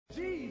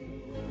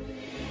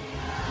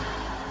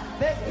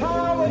There's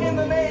power in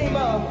the name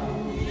of.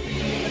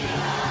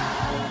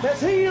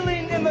 There's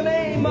healing in the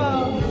name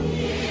of.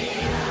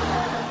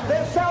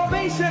 There's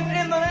salvation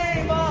in the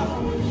name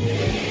of.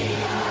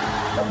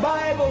 The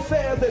Bible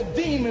says that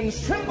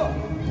demons tremble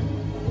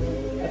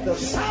at the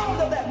sound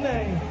of that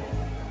name.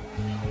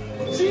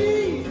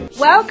 Jesus.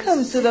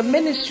 Welcome to the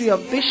ministry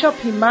of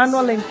Bishop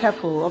Emmanuel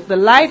Intefel of the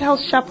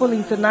Lighthouse Chapel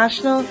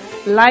International,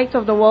 Light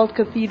of the World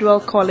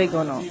Cathedral,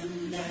 Kolegono.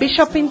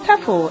 Bishop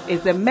Intefel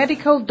is a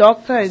medical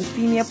doctor and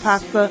senior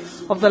pastor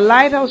of the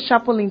Lighthouse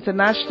Chapel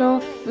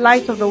International,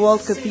 Light of the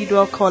World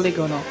Cathedral,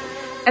 Kolegono.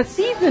 A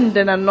seasoned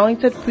and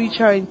anointed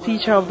preacher and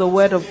teacher of the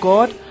Word of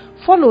God,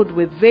 followed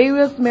with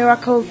various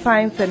miracles,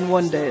 signs and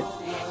wonders.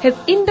 His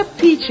in-depth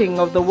teaching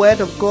of the Word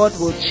of God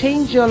will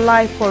change your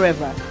life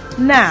forever.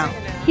 Now,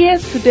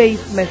 here's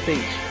today's message.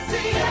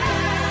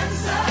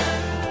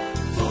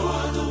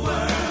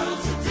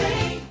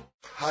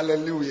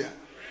 Hallelujah.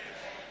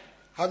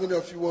 How many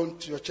of you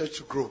want your church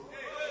to grow?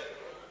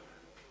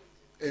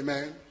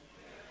 Amen.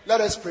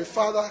 Let us pray.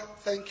 Father,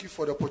 thank you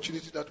for the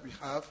opportunity that we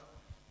have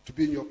to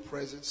be in your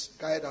presence.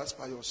 Guide us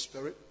by your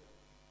Spirit.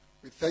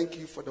 We thank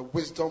you for the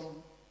wisdom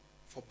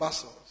for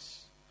Basels.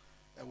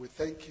 And we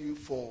thank you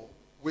for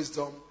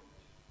wisdom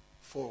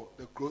for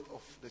the growth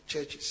of the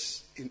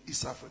churches in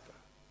East Africa.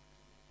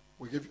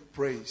 We give you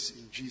praise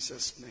in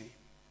Jesus' name.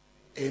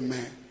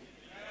 Amen.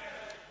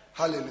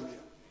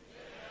 Hallelujah.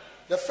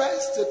 The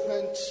first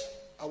statement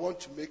I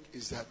want to make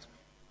is that,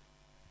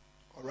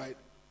 all right,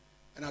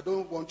 and I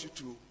don't want you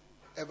to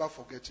ever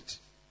forget it,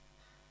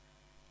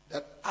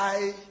 that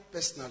I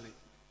personally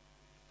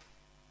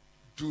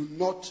do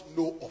not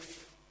know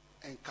of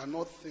and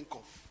cannot think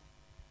of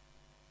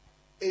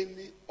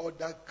any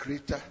other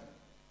greater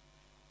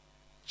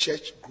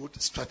church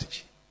growth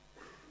strategy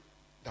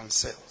than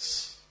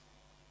sales.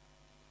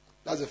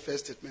 That's the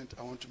first statement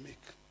I want to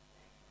make.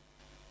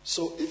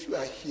 So if you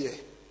are here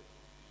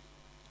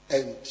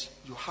and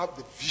you have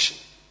the vision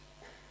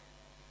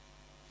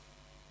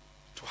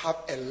to have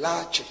a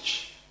large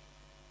church,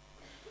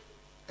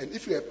 and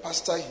if you're a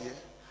pastor here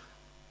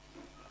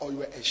or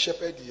you're a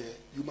shepherd here,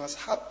 you must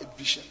have a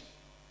vision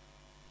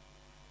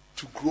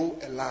to grow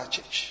a large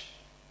church.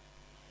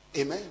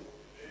 Amen. Amen.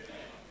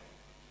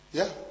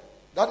 Yeah,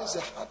 that is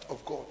the heart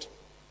of God.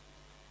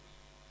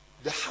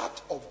 The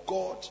heart of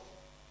God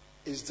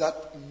is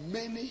that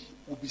many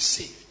will be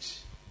saved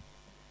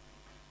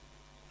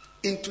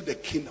into the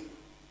kingdom.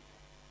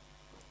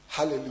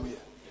 Hallelujah. Amen.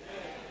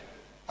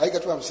 I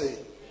get what I'm saying?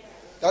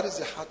 Yes. That is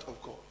the heart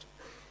of God.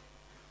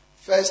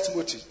 1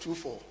 Timothy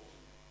 2:4.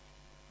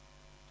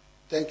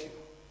 Thank you.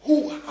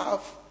 Who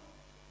have,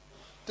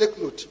 take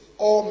note,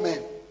 all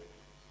men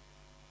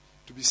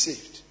to be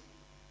saved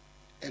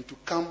and to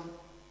come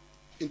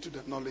into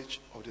the knowledge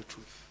of the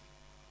truth.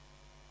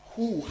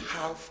 Who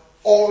have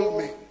all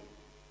men,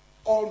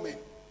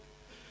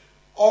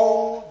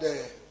 all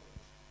the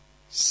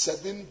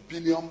 7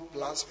 billion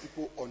plus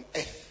people on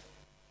earth.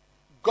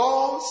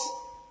 God's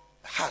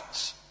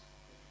heart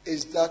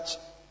is that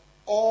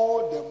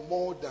all the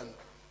more than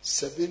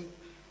 7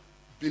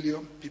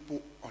 billion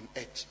people on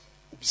earth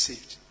will be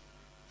saved.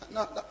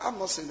 Now, I'm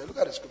not saying that. Look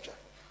at the scripture.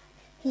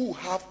 Who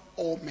have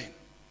all men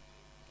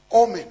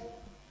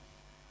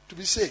to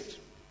be saved.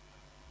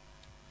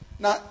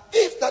 Now,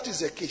 if that is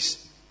the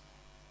case,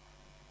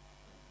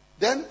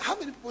 then how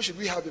many people should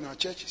we have in our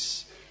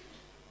churches?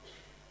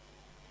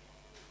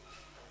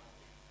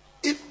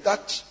 If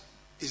that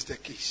is the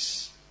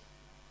case,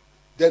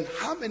 then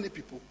how many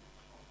people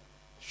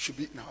should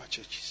be in our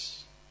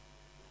churches?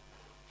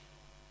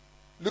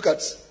 Look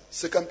at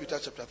 2 Peter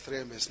chapter 3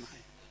 and verse 9.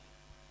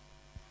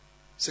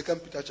 2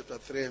 Peter chapter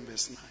 3 and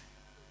verse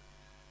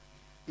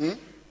 9.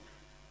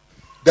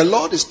 The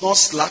Lord is not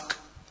slack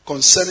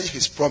concerning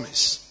his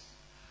promise,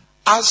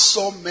 as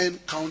some men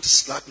count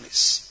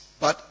slackness,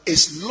 but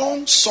is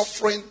long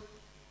suffering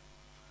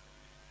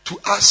to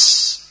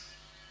us,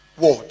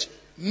 what?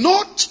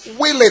 Not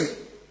willing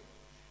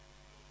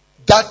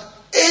that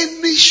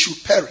any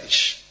should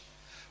perish,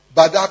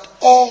 but that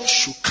all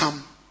should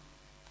come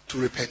to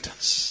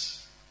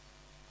repentance.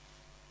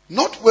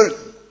 Not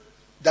willing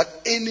that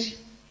any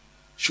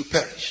should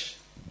perish.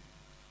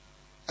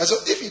 And so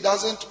if he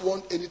doesn't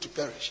want any to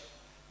perish,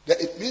 then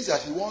it means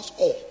that he wants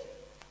all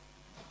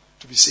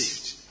to be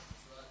saved.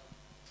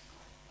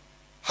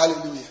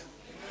 Hallelujah. Amen.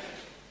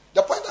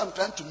 The point I'm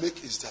trying to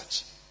make is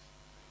that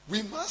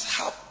we must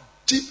have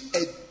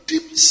a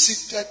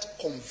deep-seated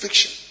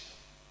conviction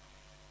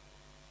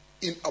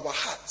in our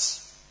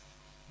hearts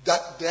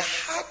that the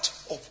heart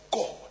of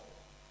God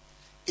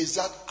is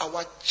that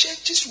our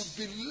churches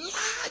will be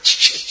large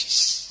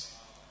churches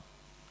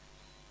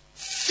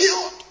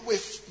filled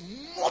with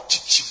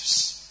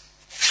multitudes,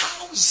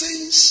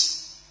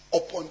 thousands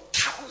upon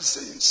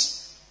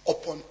thousands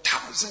upon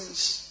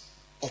thousands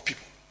of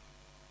people.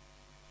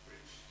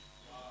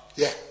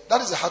 Yeah,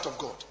 that is the heart of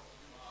God.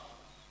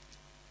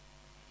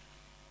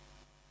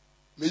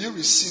 May you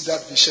receive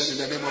that vision in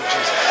the name of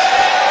Jesus.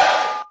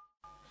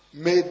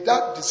 May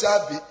that desire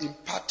be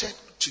imparted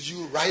to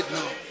you right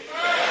now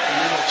in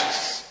the name of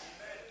Jesus.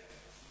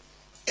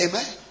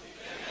 Amen?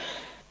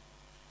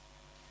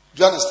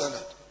 Do you understand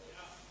that?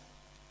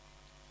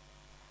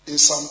 In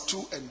Psalm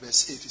 2 and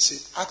verse 8, he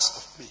said, ask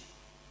of me,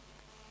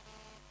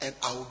 and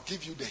I will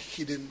give you the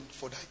hidden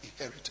for thy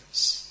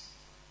inheritance,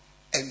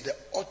 and the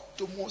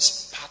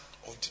uttermost part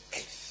of the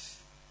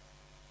earth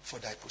for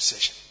thy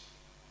possession.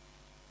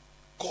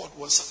 God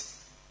wants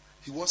us.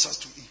 He wants us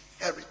to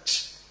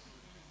inherit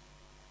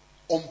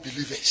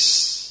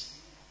unbelievers.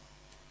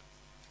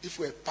 If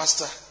you're a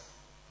pastor,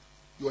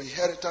 your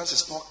inheritance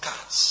is not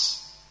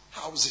cars,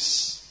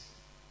 houses.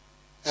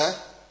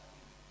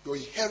 Your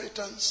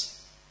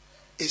inheritance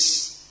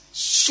is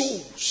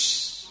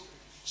souls.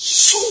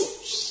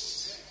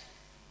 Souls.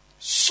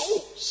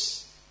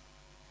 Souls.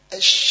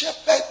 A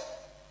shepherd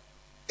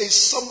is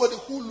somebody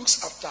who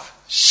looks after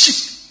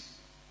sheep.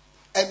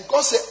 And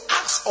God said,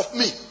 ask of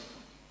me.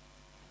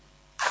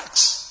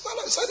 Ask.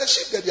 Well, inside the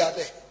sheep that they are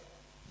there.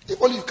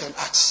 If only you can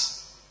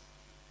ask.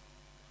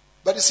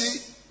 But you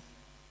see,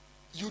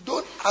 you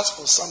don't ask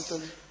for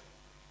something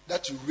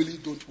that you really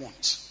don't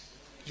want.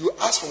 You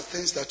ask for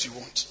things that you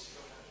want.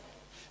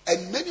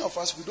 And many of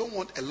us, we don't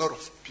want a lot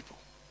of people.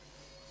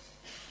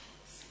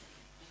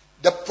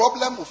 The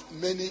problem of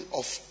many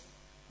of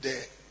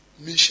the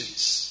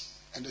missions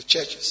and the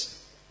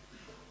churches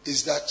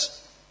is that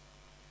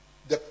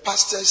the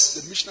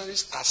pastors, the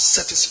missionaries are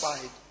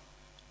satisfied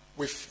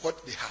with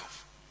what they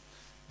have.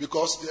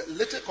 Because the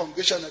little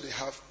congregation that they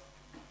have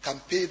can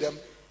pay them,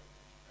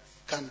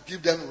 can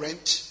give them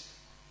rent,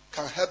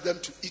 can help them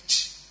to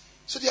eat.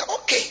 So they are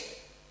okay.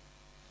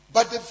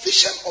 But the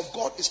vision of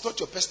God is not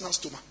your personal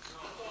stomach.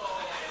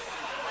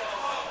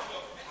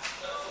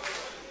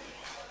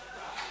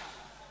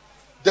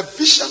 The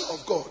vision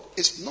of God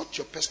is not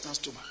your personal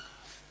stomach.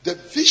 The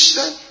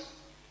vision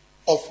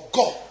of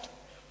God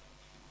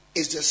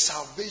is the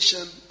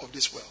salvation of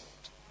this world.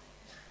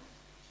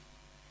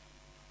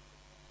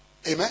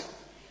 Amen?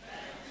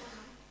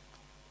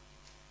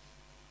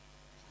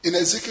 In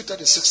Ezekiel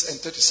 36 and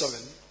 37,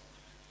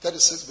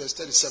 36 verse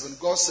 37,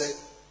 God said,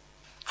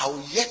 I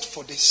will yet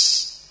for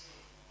this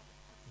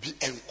be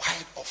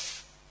inquired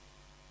of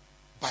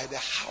by the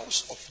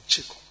house of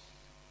Jacob.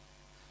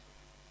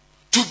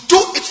 To do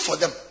it for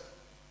them,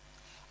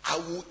 I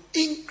will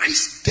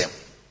increase them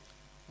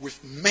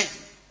with men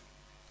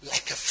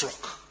like a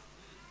flock.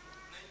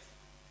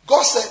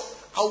 God said,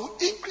 I will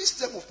increase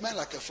them with men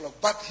like a flock.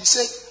 But he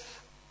said,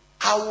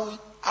 I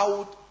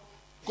would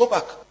go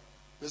back.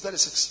 Verse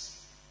 36.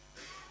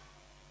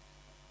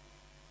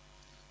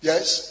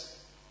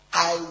 Yes,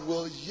 I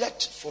will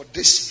yet for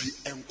this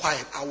be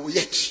inquired. I will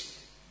yet.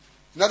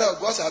 In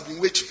other words, I've been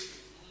waiting.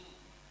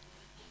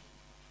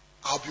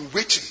 I've been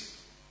waiting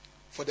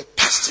for the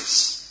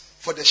pastors,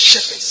 for the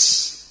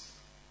shepherds.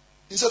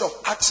 Instead of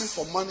asking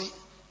for money,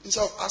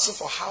 instead of asking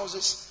for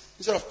houses,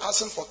 instead of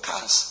asking for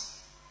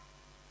cars,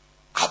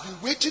 I've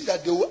been waiting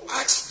that they will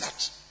ask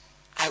that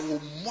I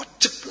will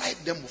multiply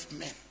them with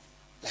men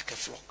like a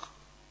flock.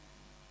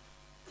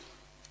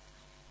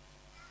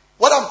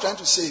 What I'm trying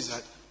to say is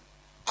that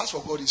as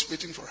for God, He's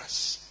waiting for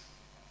us.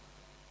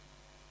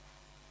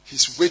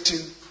 He's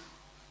waiting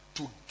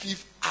to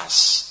give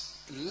us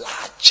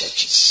large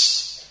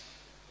churches.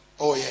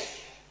 Oh yeah.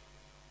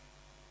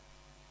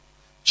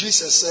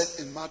 Jesus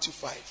said in Matthew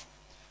 5,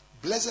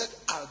 blessed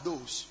are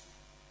those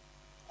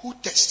who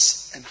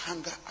thirst and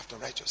hunger after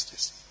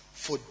righteousness,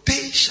 for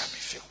they shall be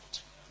filled.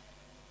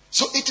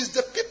 So it is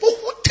the people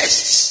who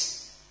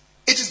thirst.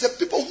 It is the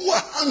people who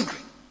are hungry.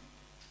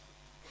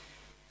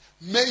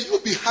 May you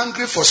be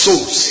hungry for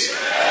souls.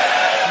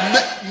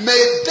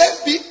 May there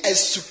be a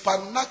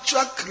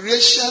supernatural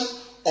creation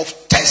of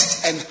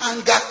thirst and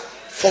hunger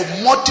for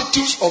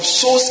multitudes of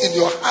souls in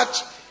your heart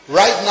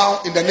right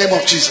now in the name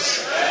of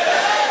Jesus.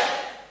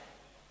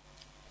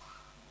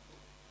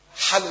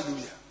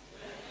 Hallelujah.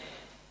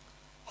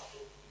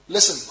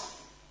 Listen,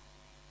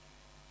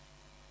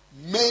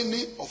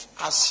 many of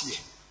us here,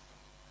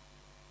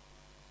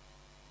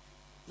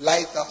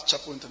 Lighthouse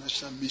Chapel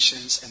International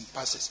Missions and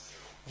pastors,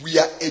 we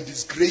are a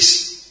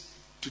disgrace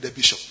to the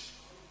bishop.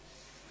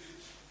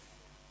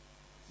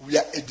 We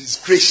are a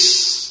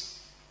disgrace.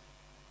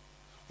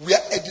 We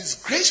are a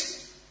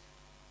disgrace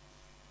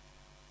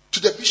to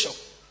the bishop.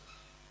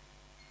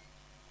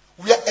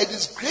 We are a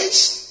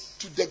disgrace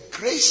to the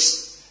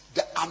grace,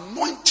 the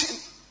anointing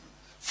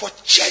for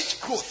church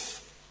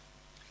growth.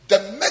 The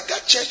mega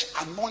church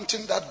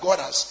anointing that God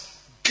has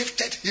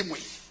gifted him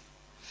with.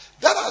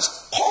 That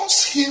has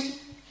caused him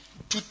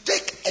to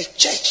take a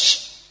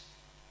church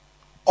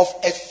of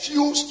a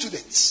few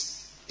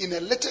students in a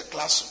little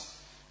classroom.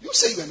 You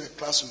say you're in a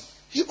classroom.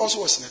 He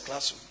also was in a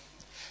classroom.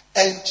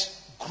 And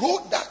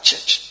grow that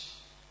church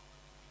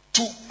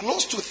to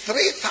close to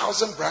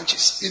 3,000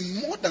 branches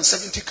in more than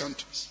 70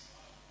 countries.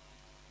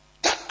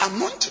 That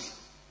anointing,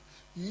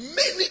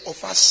 many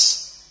of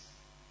us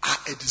are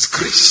a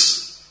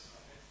disgrace.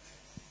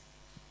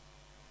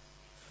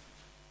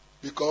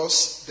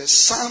 Because the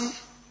son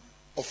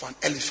of an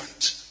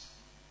elephant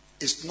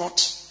is not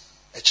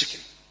a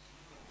chicken.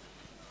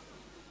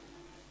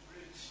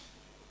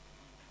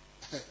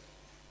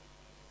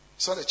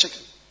 It's not a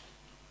chicken.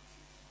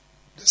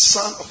 The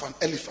son of an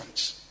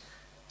elephant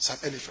is an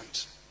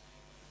elephant.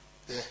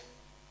 Yeah.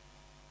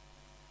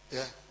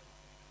 Yeah.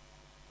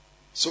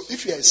 So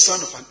if you are a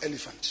son of an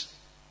elephant,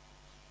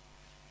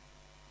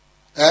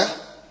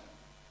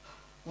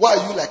 why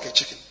are you like a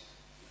chicken?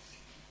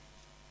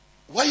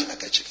 Why are you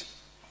like a chicken?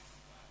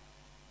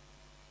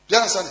 Do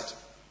you understand it?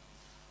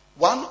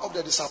 One of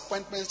the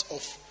disappointments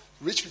of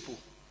rich people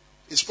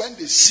is when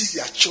they see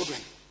their children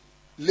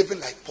living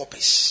like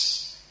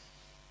paupers.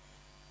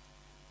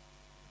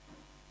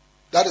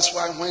 That is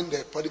why when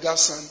the prodigal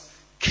son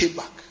came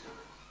back,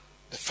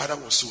 the father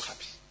was so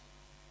happy.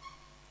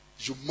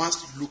 You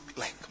must look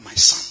like my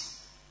son.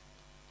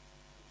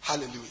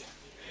 Hallelujah.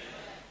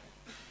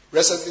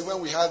 Recently,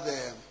 when we had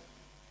the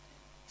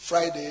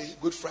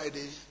Good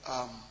Friday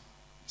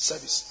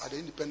service at the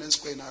Independence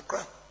Square in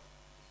Accra,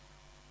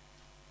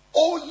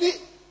 only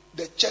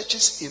the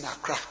churches in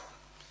Accra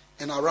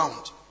and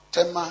around,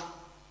 Tema,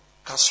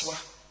 Kaswa,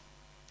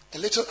 a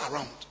little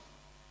around,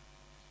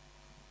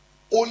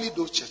 only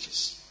those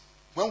churches,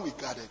 when we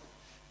gathered,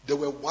 there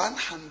were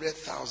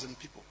 100,000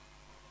 people.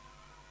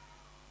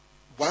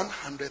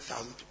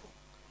 100,000 people.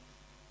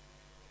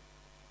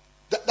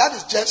 That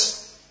is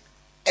just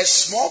a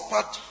small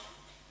part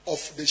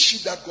of the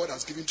sheep that God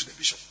has given to the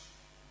bishop.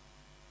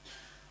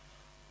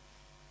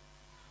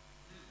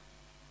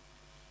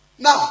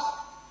 Now,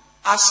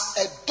 as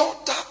a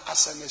daughter,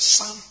 as a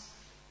son,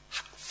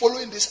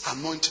 following this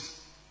anointing,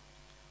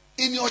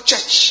 in your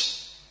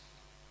church,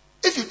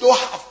 if you don't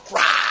have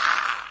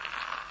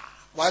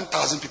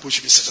 1,000 people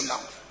should be sitting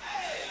down.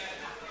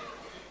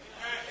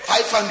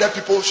 500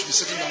 people should be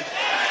sitting down.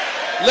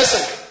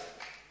 Listen,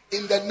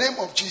 in the name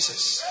of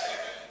Jesus,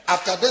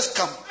 after this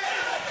camp,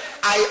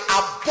 I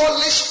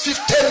abolish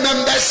 50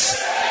 members,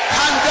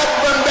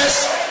 100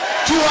 members,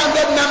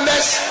 200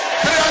 members,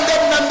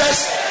 300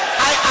 members.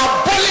 I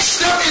abolish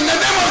them in the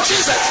name of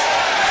Jesus.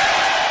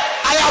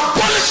 I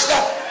abolish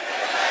them.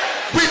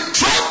 We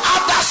drive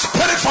out that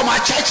spirit from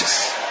our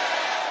churches.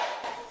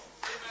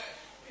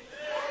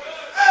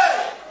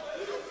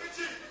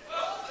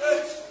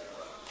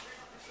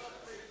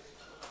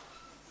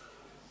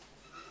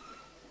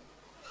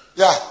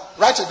 Yeah,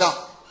 write it down.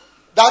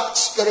 That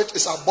spirit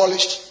is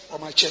abolished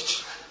from my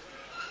church.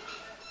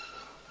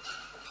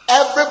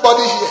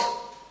 Everybody here,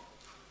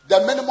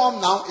 the minimum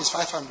now is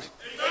 500.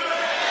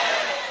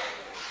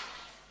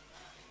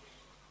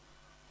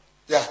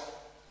 Yeah.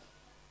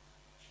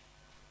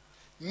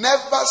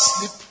 Never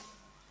sleep,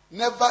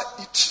 never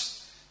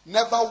eat,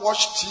 never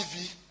watch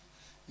TV,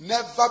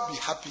 never be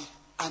happy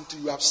until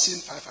you have seen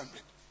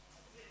 500.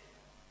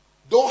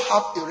 Don't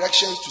have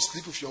erections to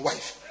sleep with your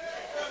wife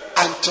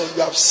until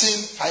you have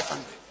seen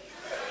 500.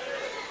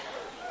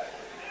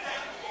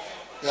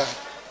 Yeah.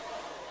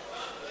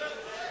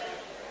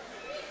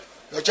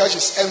 Your church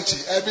is empty.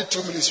 Every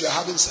 2 minutes you are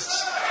having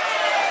sex.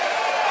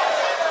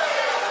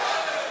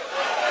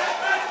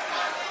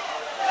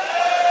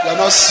 You are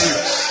not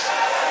serious.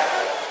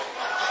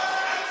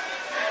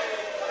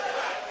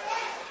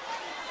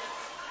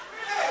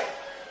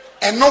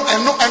 And no.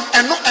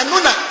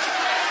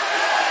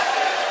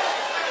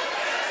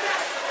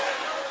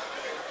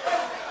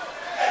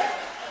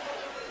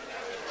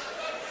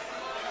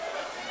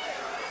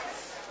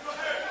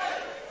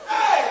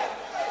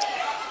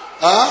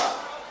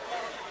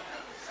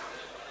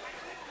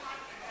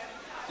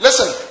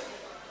 Listen.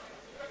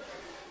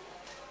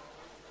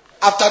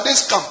 After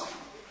this camp,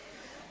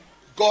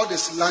 God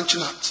is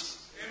launching out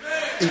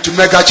into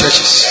mega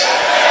churches.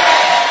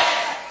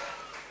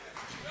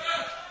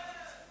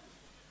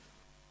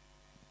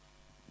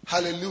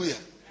 Hallelujah.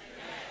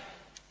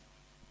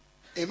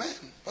 Amen.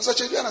 Pastor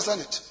Che, do you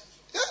understand it?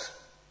 Yeah.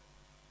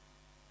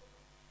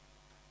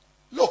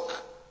 Look,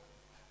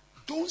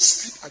 don't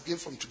sleep again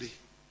from today.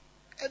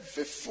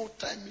 Every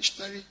full-time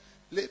missionary,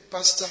 lay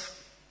pastor,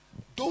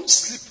 don't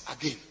sleep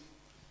again.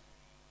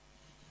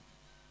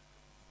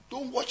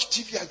 Don't watch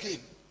TV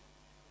again.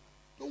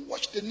 Don't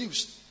watch the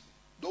news.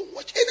 Don't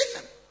watch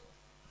anything.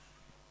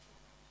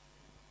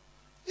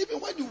 Even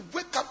when you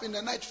wake up in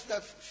the night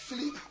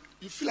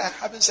you feel like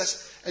having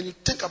sex and you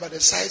think about the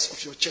size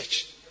of your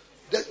church,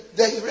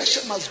 the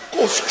erection must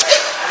go straight.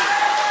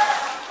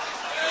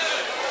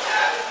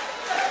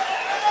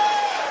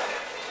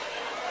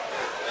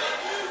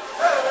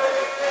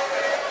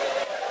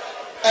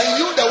 And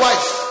you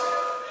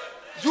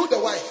the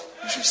wife,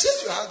 you should say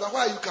to your husband,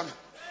 why are you coming?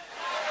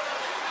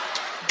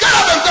 Get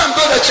up and go and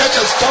build a church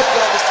and stop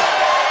all this time.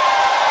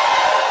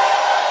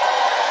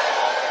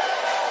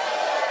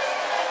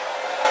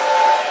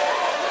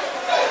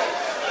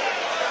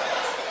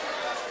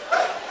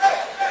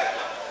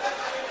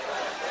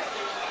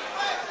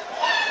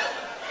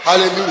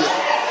 Hallelujah.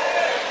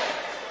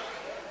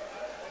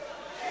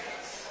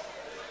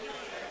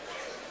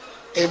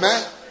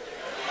 Amen.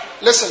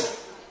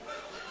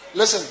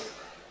 Listen.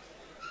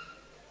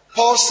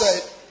 Paul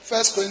said,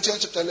 1 Corinthians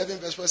chapter 11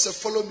 verse 1, said,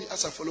 follow me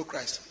as I follow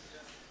Christ.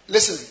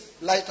 Listen,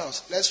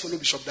 Lighthouse, let's follow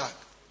Bishop Dag.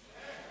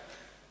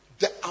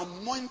 The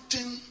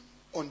anointing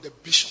on the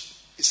bishop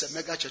is a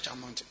mega church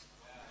anointing.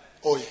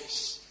 Oh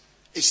yes.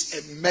 is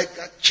a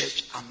mega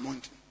church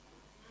anointing.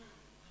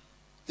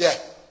 Yeah.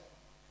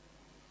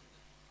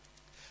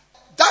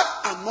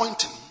 That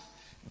anointing,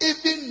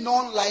 even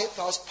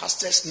non-Lighthouse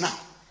pastors now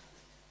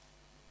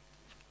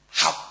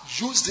have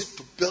used it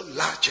to build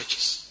large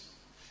churches.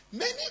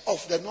 Many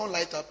of the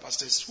non-Lighthouse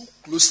pastors who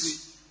closely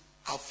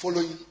are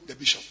following the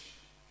bishop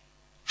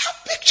have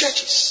big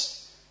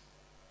churches.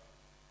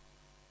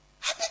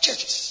 Have big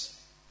churches.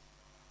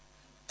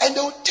 And they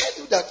will tell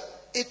you that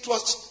it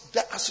was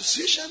the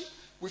association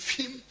with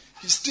him,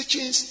 his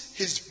teachings,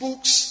 his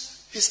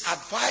books, his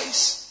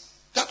advice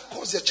that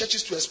caused their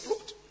churches to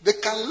explode. They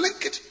can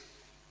link it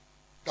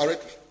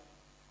directly.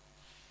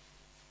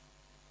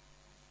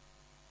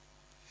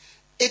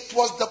 It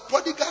was the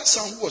prodigal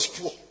son who was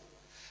poor,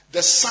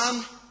 the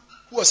son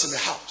who was in the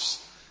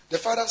house. The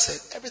father said,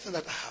 everything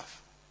that I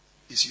have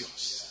is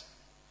yours.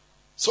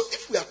 So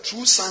if we are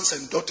true sons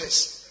and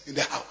daughters in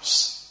the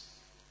house,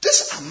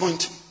 this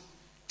anointing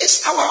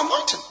is our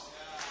anointing.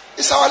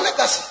 It's our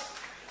legacy.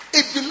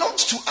 It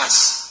belongs to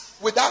us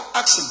without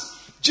asking.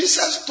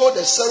 Jesus told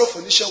the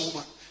Syrophoenician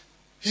woman,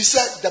 he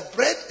said, the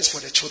bread is for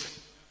the children.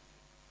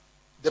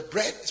 The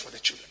bread is for the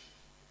children.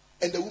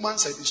 And the woman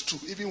said, it's true,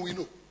 even we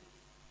know.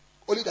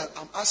 Only that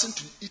I'm asking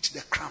to eat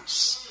the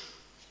crumbs.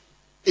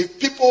 If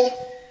people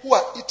who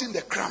are eating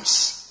the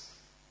crumbs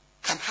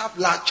can have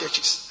large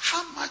churches,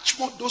 how much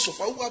more those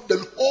of us who have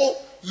the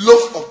whole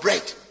loaf of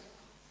bread?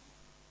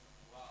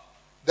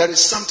 There is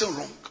something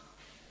wrong.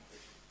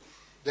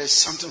 There is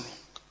something wrong.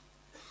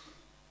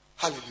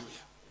 Hallelujah.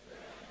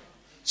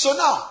 So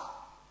now,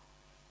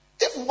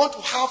 if we want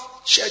to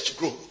have church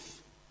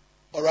growth,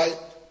 all right,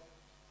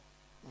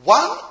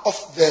 one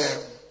of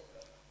the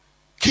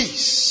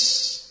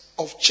keys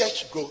of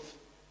church growth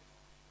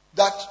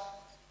that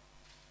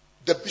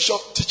the bishop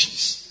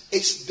teaches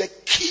is the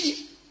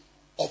key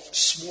of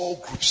small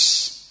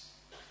groups.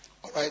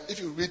 All right, if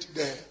you read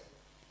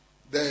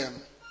the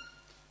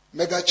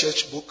mega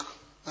church book,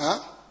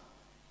 and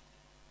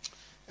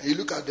you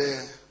look at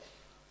the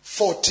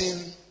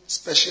 14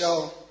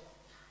 special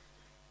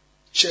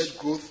church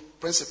growth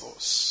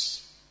principles.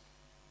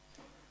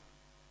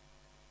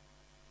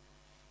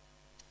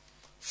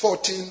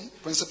 14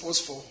 principles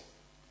for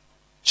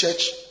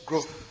church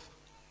growth.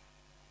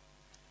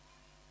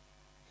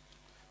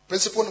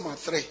 Principle number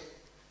 3,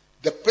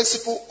 the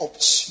principle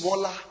of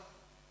smaller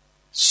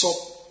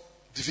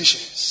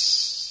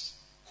subdivisions.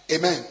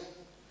 Amen.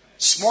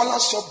 Smaller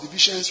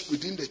subdivisions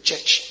within the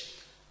church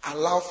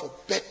allow for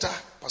better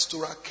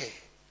pastoral care,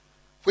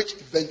 which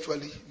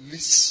eventually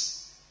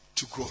leads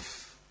to growth.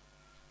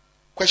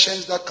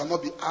 Questions that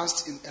cannot be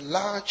asked in a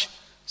large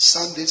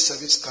Sunday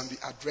service can be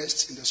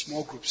addressed in the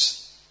small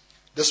groups.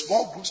 The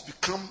small groups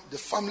become the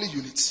family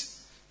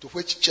units to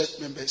which church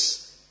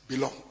members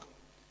belong.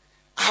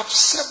 I have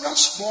several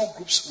small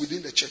groups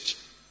within the church.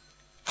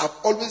 I've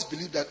always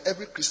believed that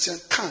every Christian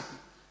can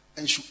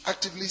and should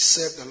actively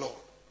serve the Lord.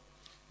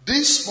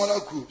 These smaller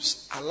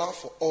groups allow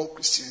for all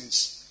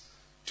Christians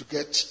to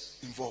get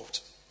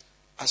involved.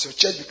 As your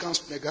church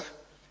becomes mega,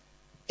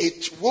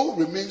 it will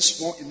remain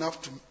small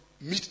enough to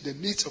meet the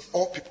needs of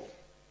all people.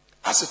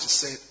 As it is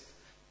said,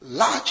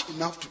 large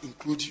enough to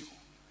include you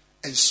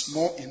and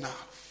small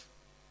enough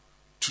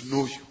to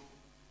know you.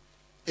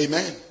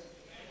 Amen.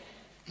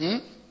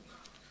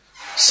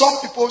 Some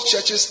people's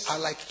churches are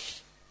like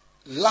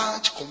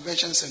large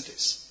convention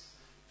centers.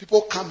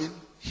 People come in,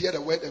 hear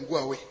the word, and go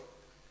away.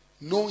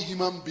 No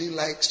human being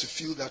likes to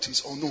feel that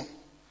he's unknown.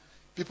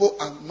 People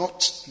are not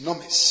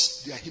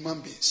normies, they are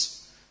human beings.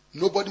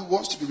 Nobody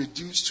wants to be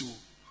reduced to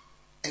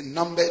a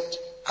numbered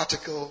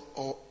article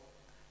or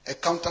a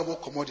countable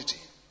commodity.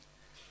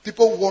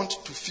 People want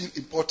to feel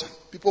important.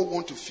 People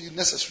want to feel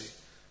necessary.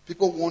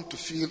 People want to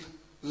feel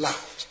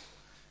loved.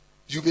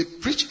 You may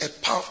preach a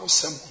powerful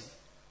sermon,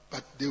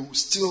 but they will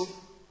still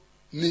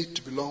need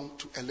to belong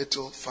to a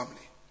little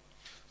family.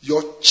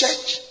 Your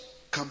church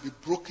can be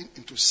broken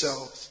into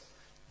cells,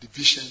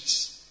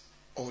 divisions,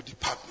 or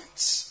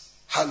departments.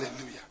 Hallelujah.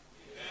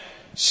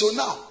 Amen. So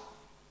now,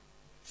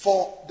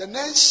 for the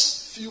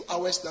next few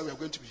hours that we are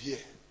going to be here,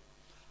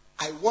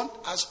 I want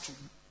us to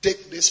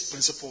take this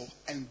principle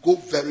and go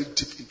very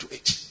deep into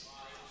it.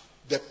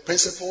 The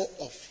principle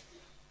of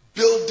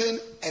building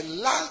a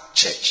large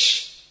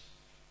church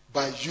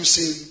by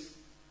using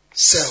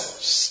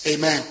cells.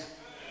 Amen.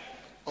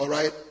 All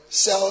right.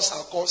 Cells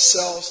are called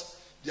cells.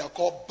 They are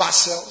called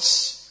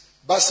bacels.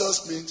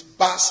 Bacels means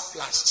bas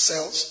plus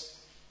cells.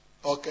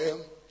 Okay.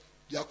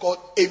 They are called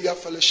area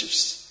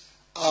fellowships.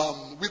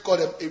 We call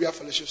them area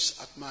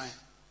fellowships at my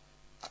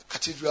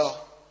cathedral.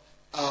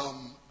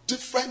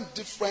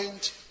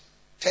 Different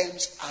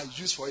terms are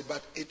used for it,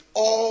 but it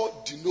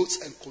all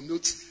denotes and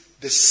connotes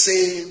the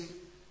same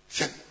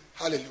thing.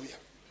 Hallelujah.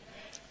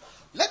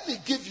 Let me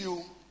give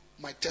you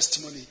my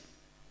testimony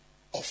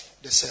of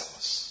the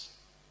cells.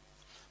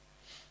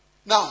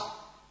 Now,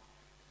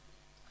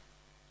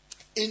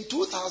 in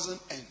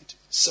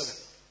 2007,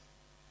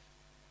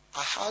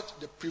 I had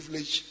the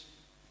privilege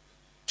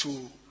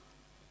to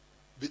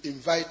be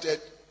invited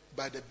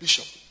by the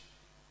bishop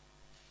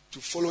to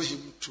follow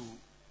him to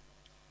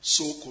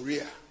Seoul,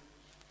 Korea,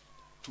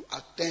 to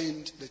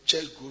attend the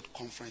Church Growth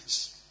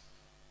Conference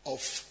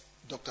of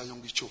Dr.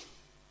 Yonggi Cho.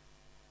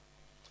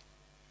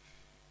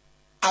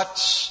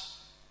 At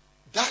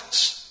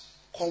that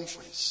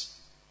conference,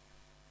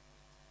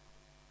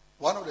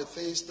 one of the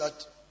things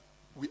that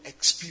we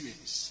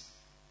experienced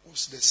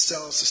was the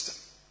cell system.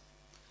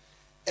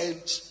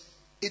 And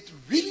it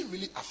really,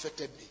 really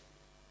affected me.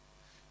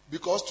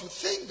 Because to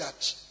think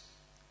that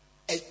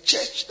a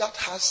church that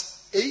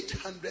has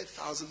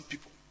 800,000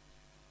 people,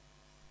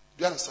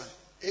 do you understand?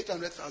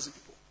 800,000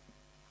 people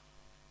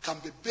can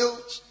be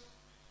built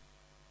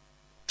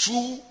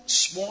through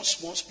small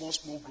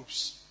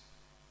groups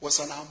was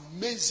an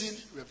amazing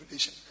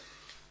revelation.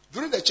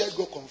 During the Church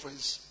Growth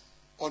Conference,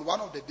 on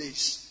one of the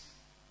days,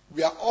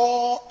 we are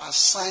all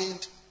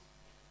assigned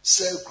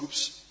cell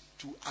groups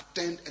to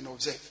attend and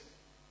observe.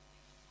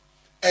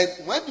 And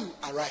when you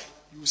arrive,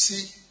 you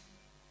see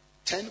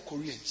 10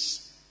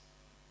 Koreans,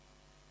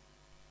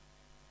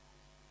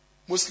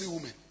 mostly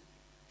women.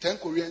 10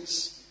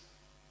 Koreans,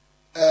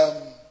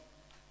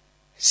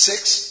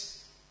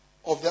 6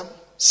 of them,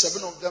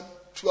 7 of them,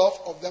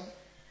 12 of them.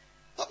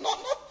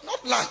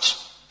 Not large.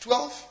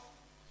 12,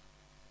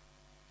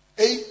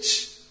 8,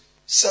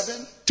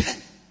 7,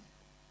 10.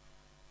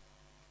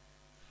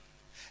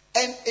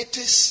 And it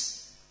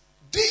is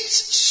these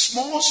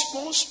small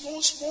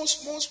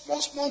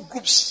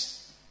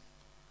groups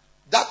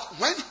that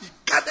when he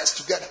gathers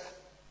together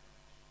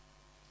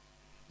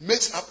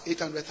makes up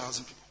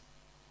 800,000 people.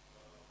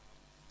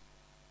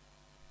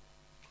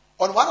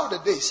 On one of the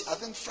days, I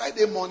think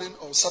Friday morning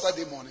or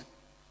Saturday morning,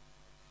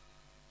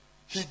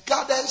 he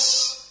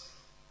gathers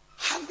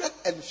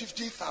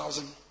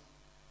 150,000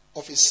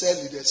 of his cell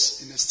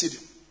leaders in a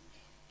stadium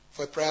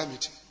for a prayer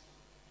meeting.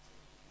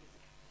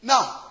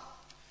 Now,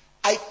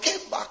 I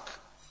came back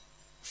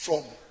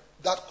from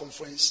that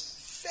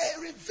conference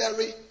very,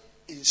 very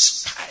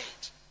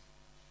inspired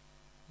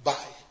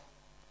by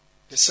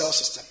the cell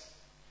system.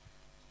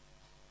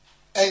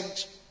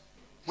 And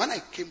when I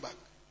came back,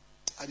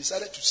 I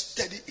decided to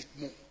study it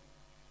more.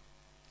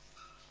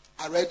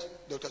 I read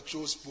Dr.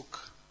 Cho's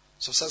book,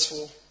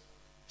 Successful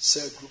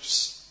Cell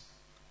Groups,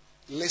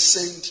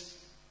 listened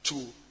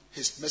to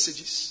his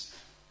messages,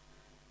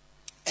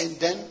 and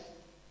then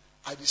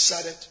I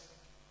decided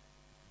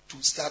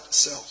to start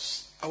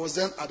cells. I was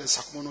then at the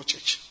Sakmono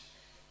Church.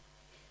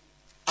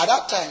 At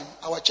that time,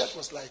 our church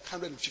was like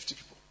 150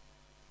 people.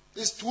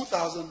 This is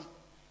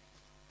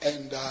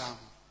 2007.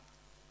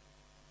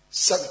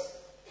 This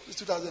is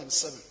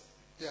 2007.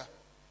 Yeah.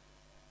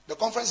 The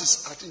conference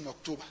is I think in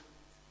October.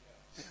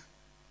 Yeah.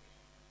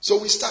 So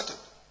we started.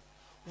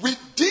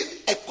 Within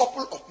a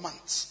couple of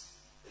months,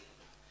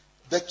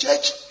 the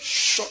church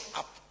shot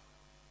up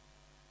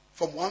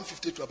from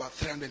 150 to about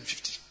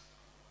 350.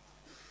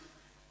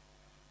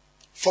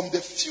 From the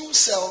few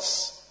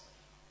cells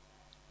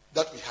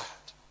that we had.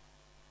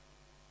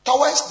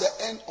 Towards the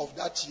end of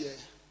that year,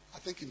 I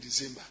think in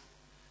December,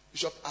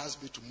 Bishop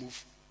asked me to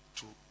move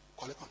to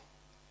Kolegon.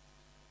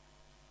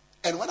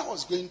 And when I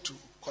was going to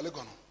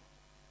Kolegon,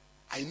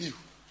 I knew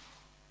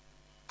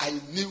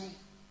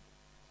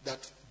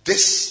that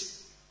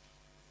this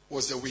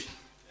was the way.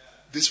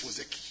 This was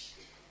the key.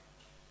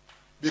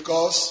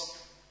 Because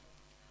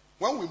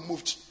when we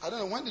moved, I don't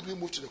know, when did we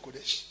move to the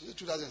Kodesh? Was it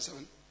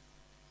 2007?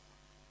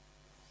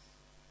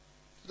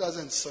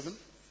 2007?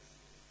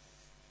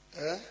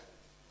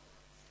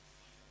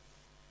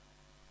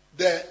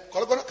 The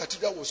Kolegon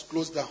Cathedral was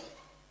closed down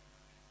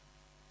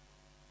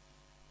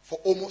for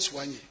almost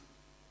 1 year.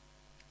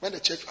 When I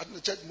think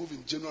the church moved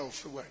in January or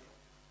February,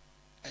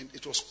 and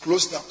it was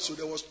closed down, so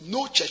there was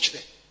no church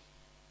there.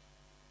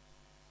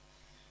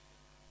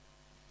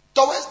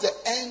 Towards the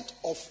end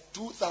of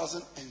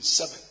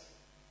 2007,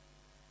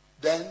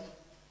 then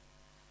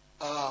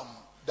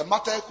the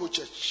Matayako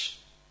Church,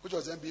 which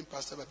was then being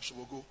pastored by Bishop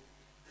Ogo,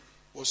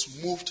 was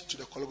moved to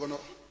the Kolegon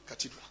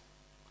Cathedral.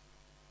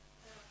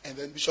 And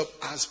then Bishop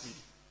asked me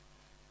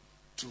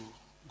to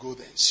go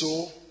there.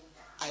 So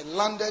I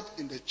landed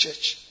in the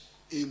church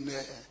in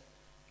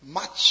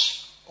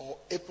March or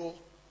April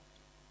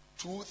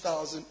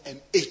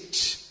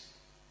 2008.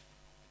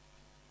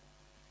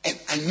 And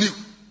I knew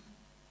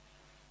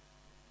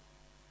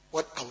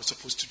what I was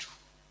supposed to do.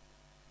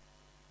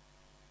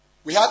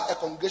 We had a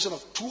congregation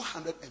of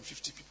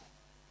 250 people.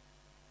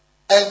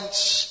 And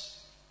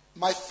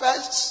my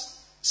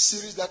first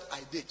series that I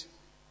did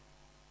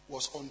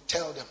was on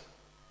Tell Them.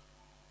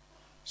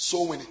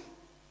 Soul winning.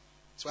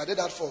 So I did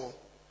that for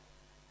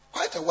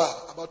quite a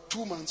while, about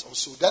 2 months or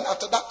so. Then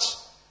after that,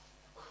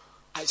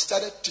 I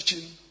started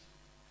teaching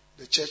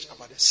the church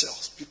about the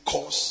cells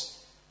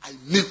because I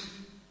knew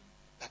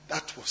that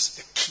that was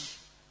the key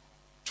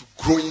to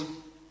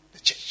growing the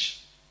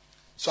church.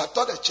 So I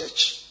taught the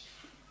church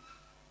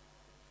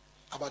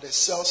about the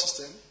cell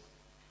system,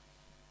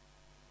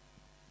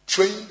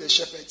 trained the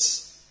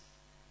shepherds,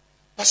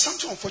 but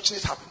something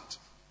unfortunate happened.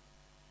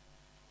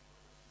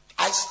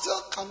 I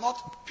still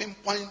cannot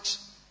pinpoint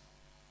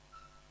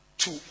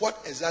to what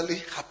exactly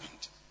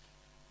happened.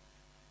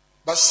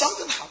 But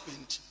something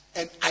happened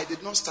And I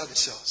did not start the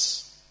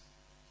cells.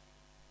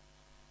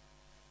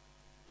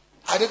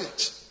 I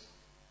didn't.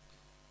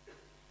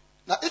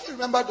 Now, if you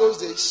remember those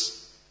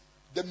days,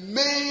 the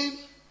main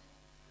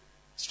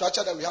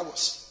structure that we had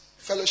was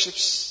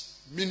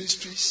fellowships,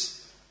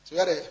 ministries. So we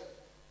had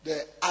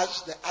the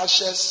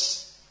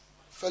Ashes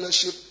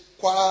Fellowship,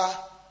 Choir,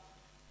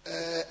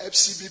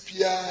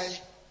 FCBPI,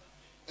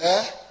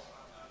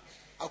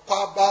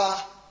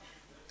 Aquaba,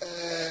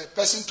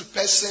 person to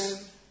person,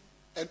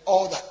 and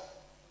all that.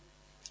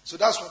 So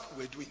that's what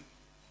we were doing.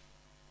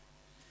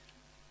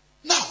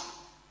 Now,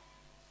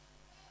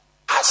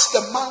 as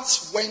the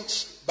months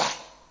went by,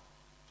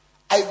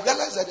 I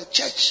realized that the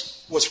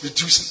church was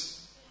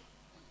reducing.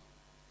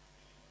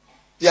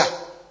 Yeah.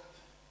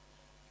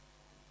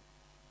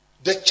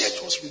 The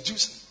church was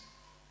reducing.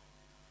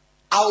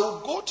 I will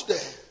go to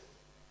the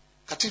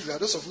cathedral.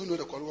 Those of you who know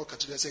the Kologolo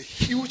Cathedral, it's a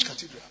huge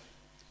cathedral.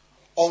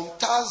 On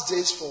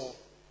Thursdays for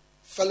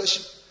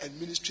fellowship and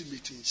ministry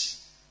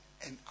meetings,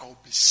 and I will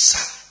be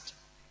sad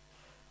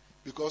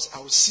because I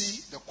will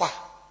see the choir,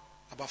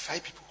 about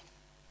 5 people.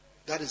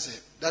 That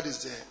is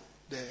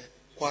the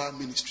choir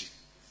ministry.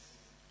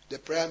 The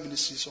prayer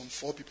ministry is on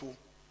 4 people.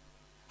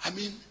 I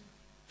mean,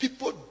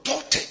 people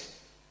dotted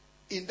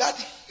in that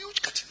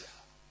huge cathedral.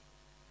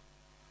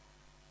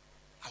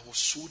 I was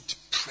so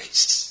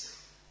depressed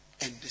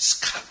and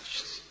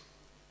discouraged.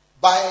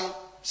 By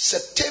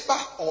September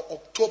or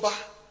October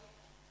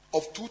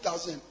of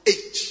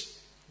 2008,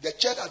 the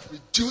church had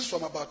reduced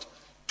from about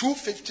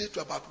 250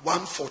 to about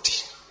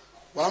 140.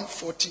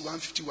 140,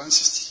 150,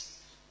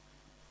 160.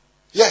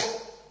 Yeah.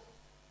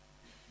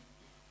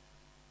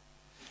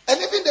 And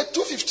even the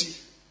 250,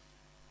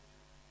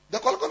 the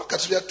Kologolo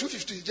Cathedral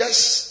 250 is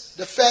just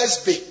the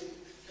first bay.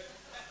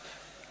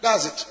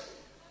 That's it.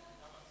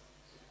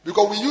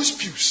 Because we use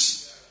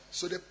pews.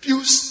 So the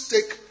pews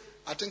take,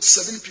 I think,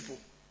 7 people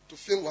to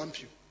fill 1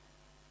 pew.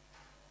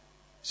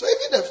 So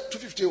even the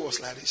 250 was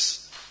like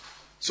this.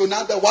 So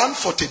now the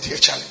 140, dear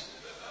Charlie.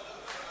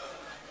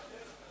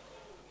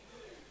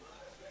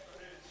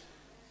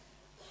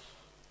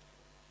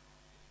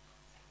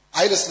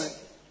 Are you listening?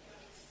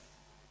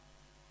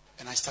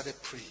 And I started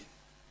praying.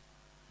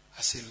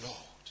 I said, Lord,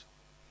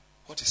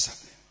 what is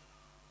happening?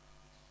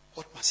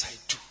 What must I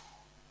do?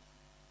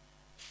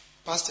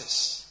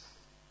 Pastors,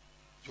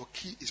 your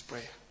key is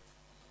prayer.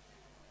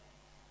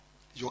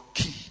 Your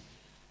key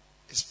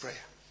is prayer.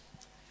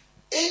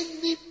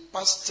 Any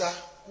pastor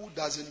who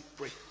doesn't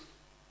pray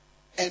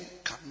and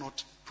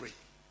cannot pray,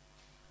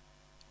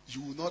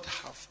 you will not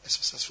have a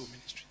successful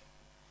ministry.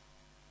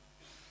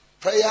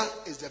 Prayer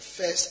is the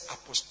first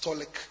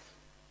apostolic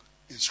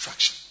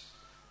instruction.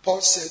 Paul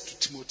said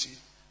to Timothy,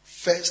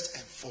 first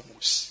and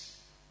foremost,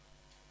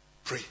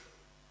 pray.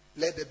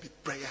 Let there be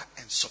prayer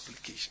and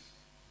supplication.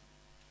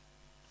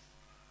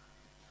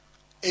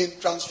 In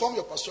Transform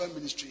Your Pastoral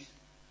Ministry,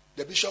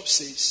 the bishop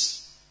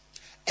says,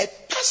 a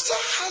pastor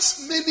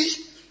has many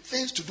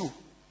things to do,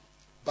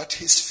 but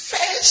his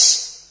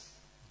first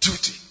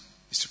duty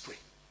is to pray.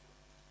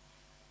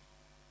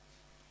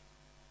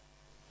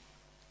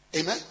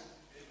 Amen?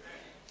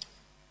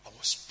 I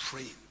was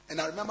praying. And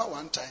I remember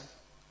one time,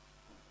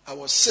 I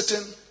was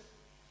sitting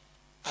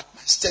at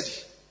my study.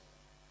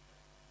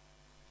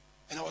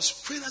 And I was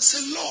praying and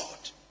said,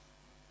 Lord,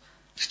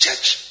 the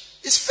church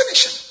is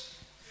finishing.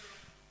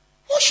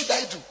 What should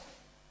I do?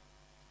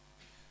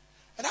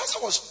 And as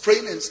I was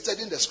praying and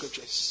studying the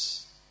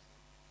scriptures,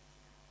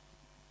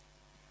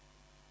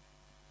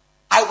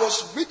 I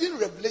was reading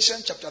Revelation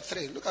chapter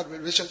 3. Look at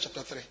Revelation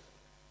chapter 3.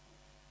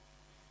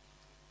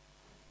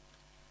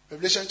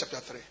 Revelation chapter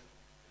 3.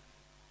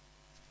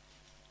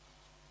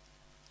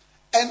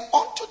 And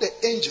unto the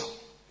angel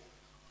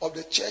of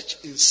the church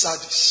in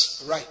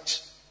Sardis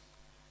write,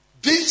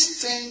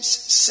 these things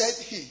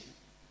said he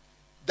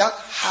that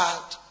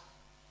had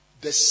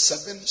the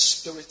 7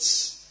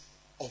 spirits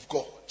of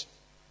God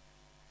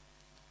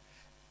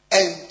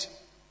and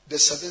the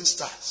 7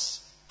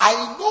 stars.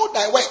 I know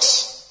thy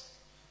works,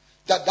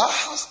 that thou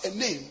hast a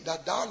name,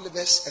 that thou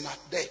livest and art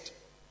dead.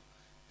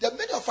 There are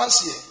many of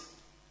us here.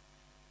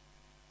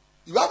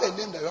 You have a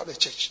name that you have a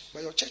church,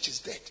 but your church is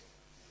dead.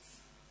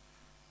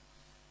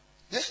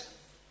 Yeah?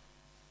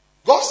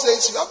 God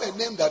says you have a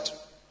name that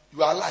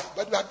you are alive,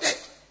 but you are dead.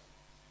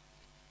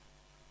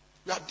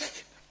 You are dead.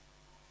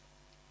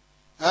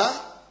 Huh?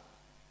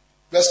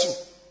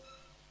 Verse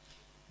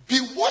 2.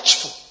 Be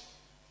watchful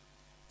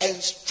and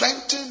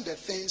strengthen the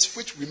things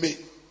which remain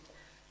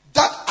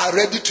that are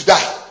ready to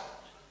die.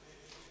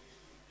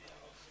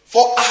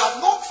 For I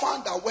have not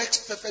found that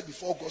works perfect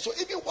before God. So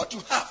even what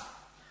you have,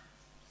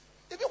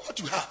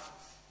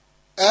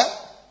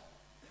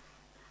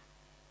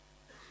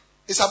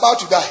 is about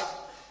to die.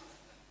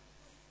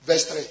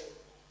 Verse 3.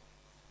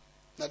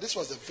 Now this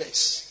was the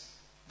verse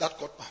that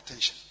caught my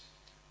attention.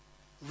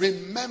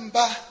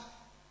 Remember,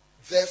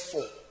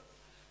 therefore,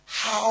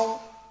 how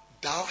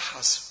thou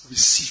hast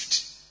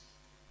received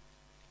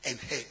and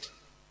heard,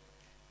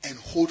 and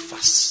hold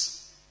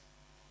fast.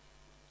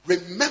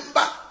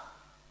 Remember,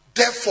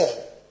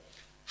 therefore,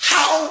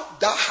 how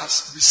thou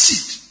hast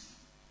received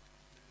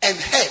and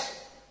heard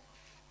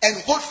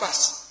and hold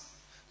fast.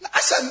 Now,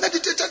 as I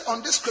meditated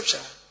on this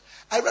scripture,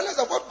 I realized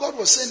that what God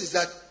was saying is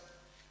that,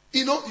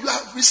 you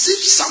have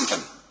received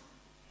something,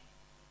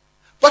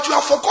 but you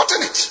have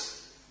forgotten it.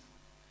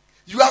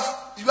 You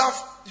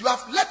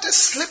have let it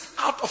slip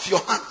out of your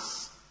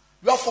hands.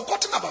 You have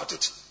forgotten about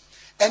it.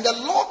 And the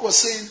Lord was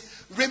saying,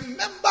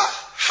 remember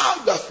how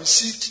you have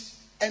received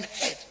and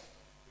heard.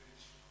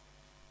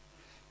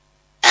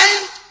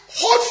 And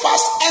hold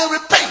fast and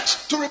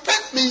repent. To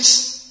repent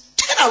means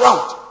turn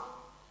around.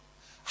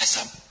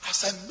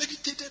 As I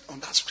meditated on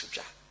that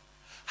scripture,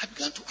 I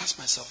began to ask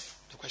myself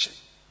the question,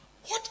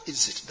 what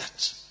is it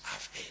that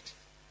I've heard?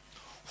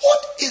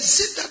 What is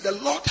it that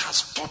the Lord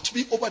has taught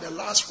me over the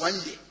last 1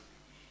 year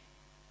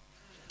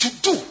to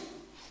do?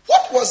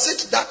 What was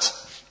it that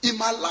in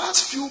my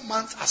last few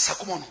months at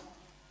Sakumono,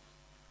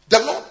 the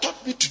Lord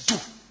taught me to do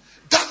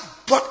that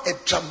brought a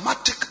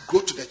dramatic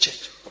growth to the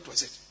church? What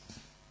was it?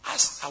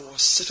 As I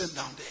was sitting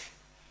down there,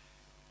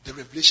 the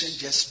revelation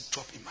just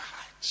dropped in my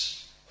heart.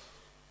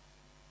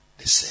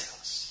 The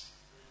cells.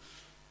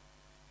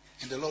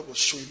 And the Lord was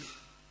showing me,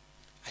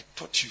 I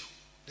taught you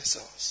the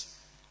cells.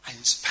 I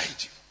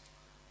inspired you.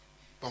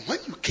 But when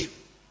you came,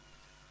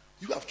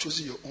 you have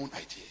chosen your own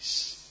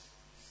ideas.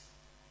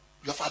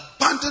 You have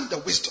abandoned the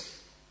wisdom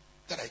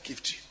that I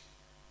gave to you.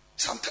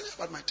 So I'm telling you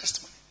about my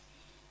testimony.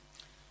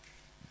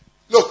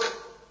 Look,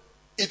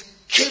 it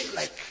came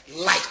like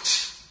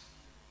light.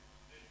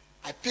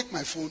 I picked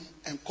my phone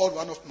and called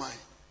one of my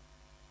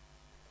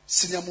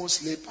senior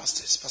most lay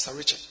pastors, Pastor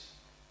Richard.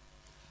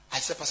 I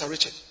said, Pastor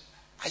Richard,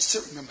 I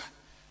still remember.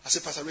 I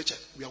said, Pastor Richard,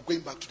 we are going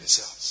back to the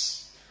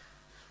cells.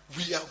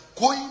 We are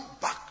going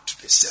back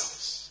to the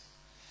cells.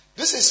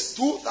 This is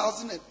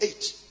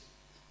 2008,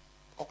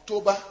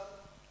 October,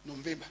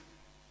 November.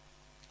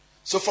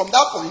 So from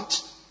that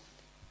point,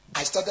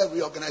 I started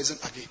reorganizing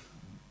again.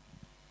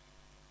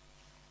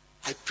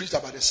 I preached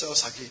about the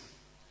cells again.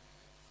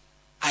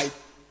 I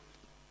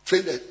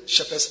trained the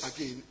shepherds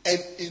again. And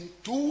in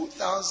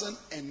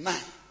 2009,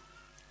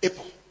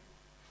 April,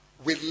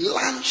 we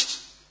launched,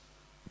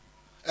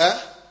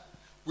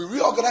 we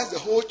reorganized the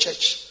whole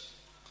church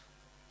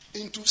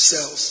into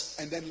cells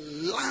and then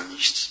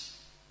launched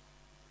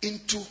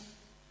into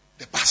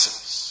the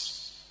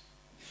Basils.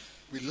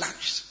 We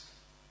launched.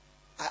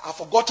 I've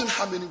forgotten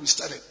how many we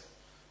started.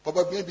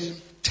 Probably maybe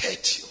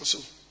 30 or so.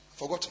 I've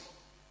forgotten.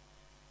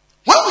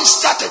 When we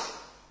started,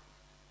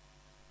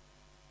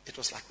 it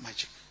was like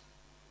magic.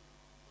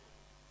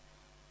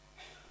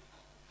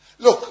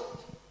 Look,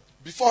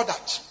 before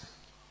that,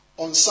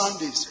 on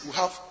Sundays, we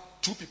have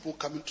 2 people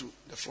coming to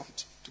the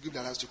front to give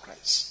their lives to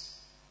Christ.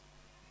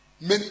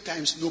 Many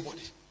times,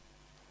 nobody.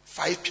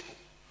 5 people.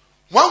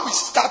 When we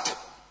started,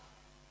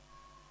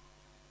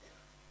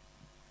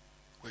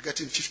 we're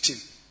getting 15,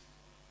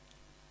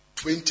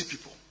 20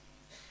 people,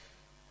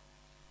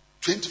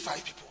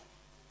 25 people.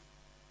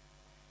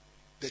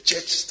 The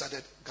church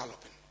started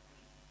galloping.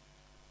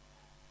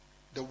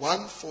 The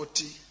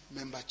 140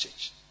 member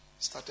church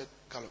started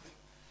galloping.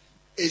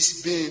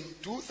 It's been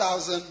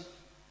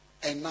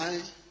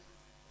 2009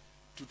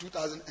 to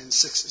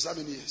 2006. Is that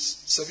many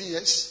years? 7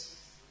 years?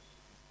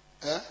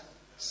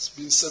 It's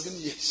been 7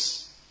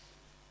 years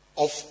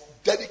of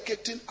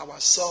dedicating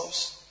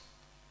ourselves.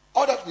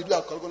 All that we do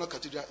at Kologono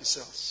Cathedral is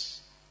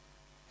cells.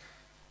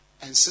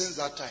 And since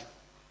that time,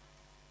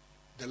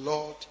 the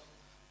Lord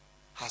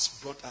has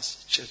brought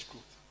us church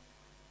growth.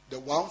 The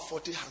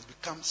 140 has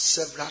become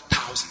several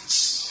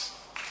thousands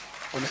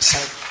on a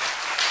side.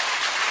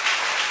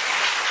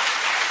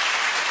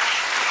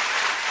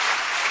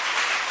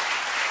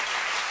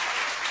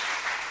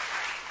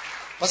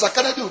 Pastor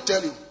Kennedy will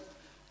tell you,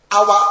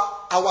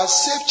 our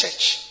safe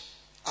church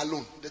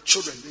alone, the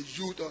children, the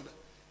youth,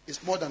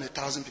 is more than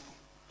 1,000 people.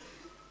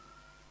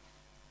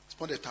 It's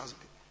more than 1,000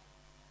 people.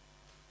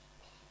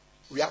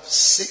 We have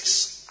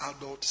 6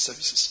 adult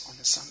services on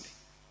a Sunday.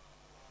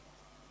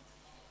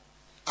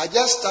 I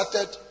just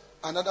started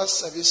another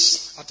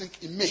service, I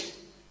think in May.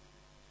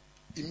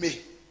 In May.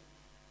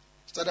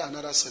 Started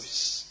another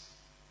service.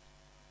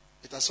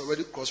 It has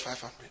already crossed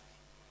 500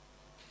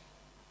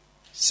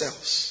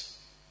 cells.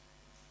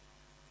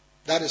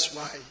 That is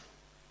why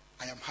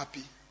I am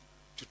happy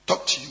to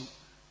talk to you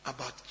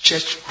about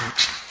church growth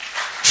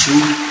through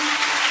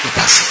the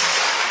gospel.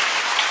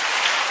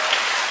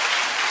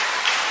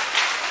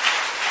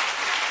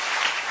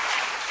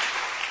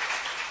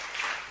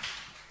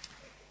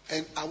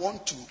 And I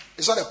want to,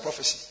 it's not a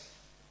prophecy,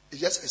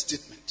 it's just a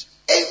statement.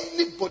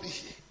 Anybody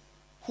here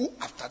who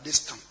after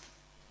this camp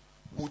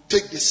will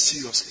take this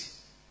seriously,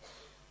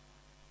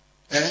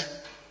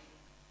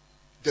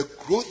 the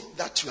growth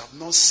that you have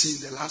not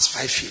seen the last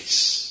 5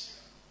 years,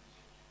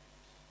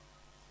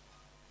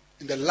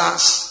 in the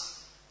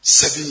last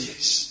 7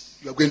 years,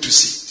 you are going to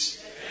see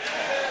it.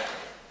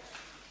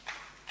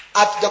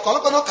 At the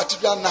Kologono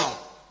Cathedral now,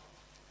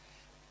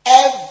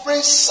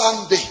 every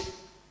Sunday,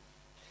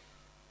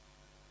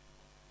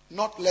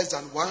 not less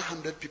than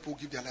 100 people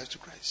give their lives to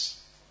Christ.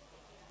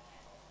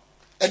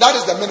 And that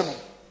is the minimum.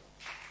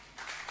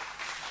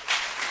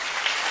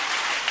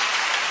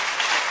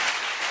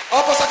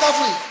 Oh, Pastor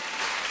Kafui,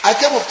 I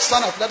came up to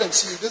stand up, let them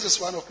see. This is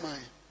one of my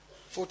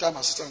full-time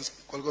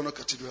assistants, Kolgono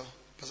Cathedral,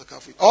 Pastor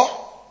Kafui.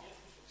 Oh,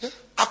 yeah,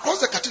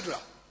 across the cathedral,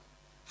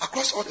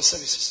 across all the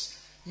services,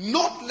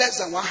 not less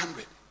than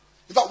 100.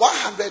 In fact,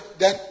 100,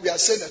 then we are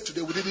saying that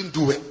today we didn't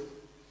do it.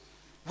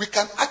 We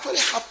can actually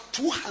have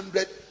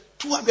 200,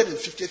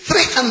 250,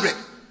 300.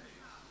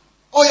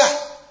 Oh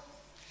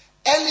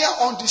yeah. Earlier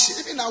on this year,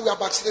 even now we are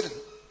backsliding.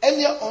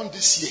 Earlier on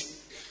this year,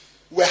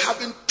 we're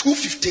having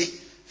 250,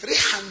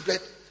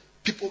 300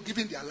 people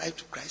giving their life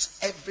to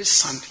Christ every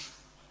Sunday.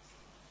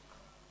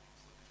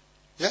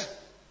 Yeah.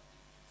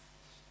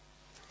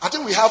 I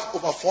think we have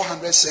over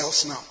 400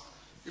 cells now.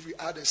 If we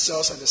add the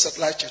cells and the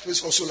satellite church, which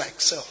is also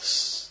like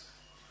cells.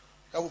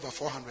 We have over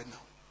 400 now.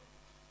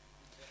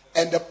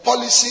 And the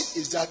policy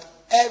is that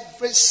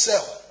every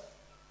cell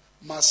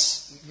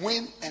must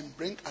win and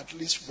bring at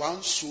least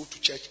one soul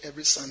to church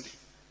every Sunday.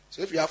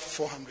 So if you have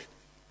 400,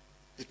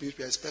 it means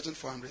we are expecting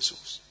 400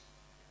 souls.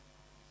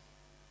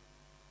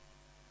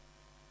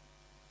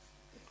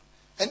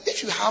 And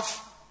if you have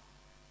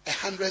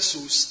 100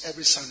 souls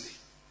every Sunday,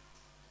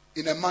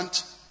 in a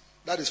month,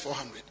 that is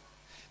 400.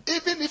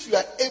 Even if you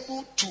are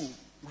able to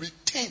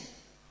retain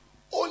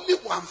only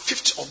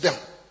 1/5 of them,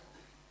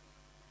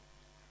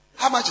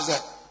 how much is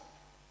that?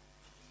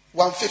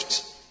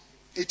 1/5,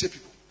 80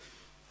 people.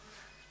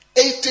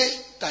 80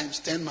 times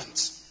 10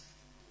 months.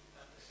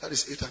 That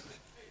is 800.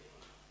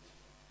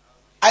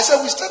 I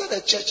said we started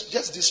a church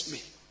just this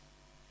May.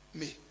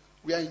 May.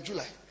 We are in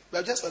July. We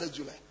have just started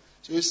July.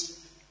 So it's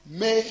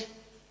May,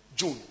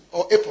 June,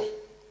 or April.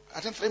 I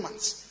think 3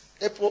 months.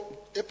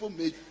 April,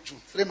 May,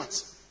 June. 3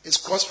 months. It's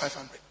crossed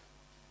 500.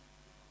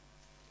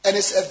 And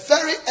it's a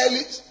very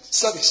early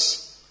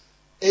service.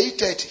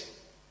 8:30.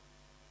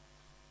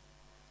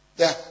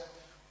 There.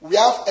 We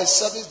have a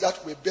service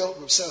that we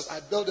build ourselves.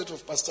 I built it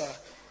with Pastor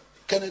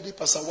Kennedy,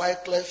 Pastor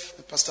Wycliffe,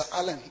 and Pastor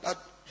Allen, that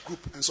group,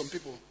 and some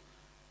people.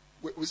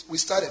 We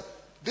started.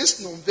 This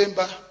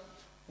November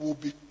will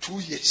be 2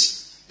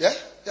 years. Yeah?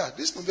 Yeah,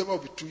 this November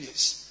will be 2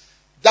 years.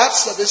 That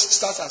service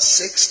starts at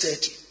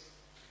 6:30,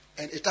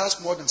 and it has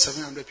more than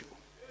 700 people.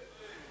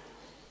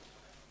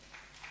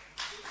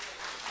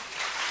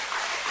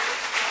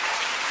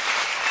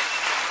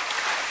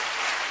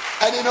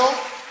 And you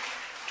know,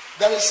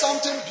 there is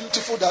something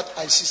beautiful that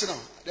I see.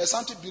 There's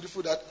something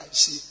beautiful that I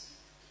see.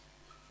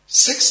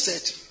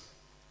 6:30.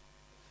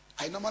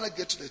 I normally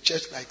get to the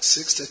church like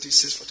 6:30,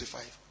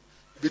 6:45.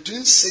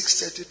 Between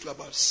 6:30 to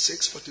about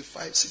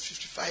 6:45,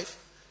 6:55,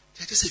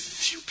 there is a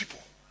few people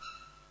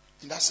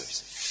in that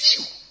service.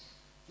 Few.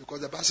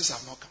 Because the buses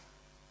have not come.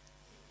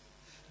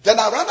 Then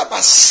around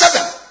about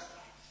 7,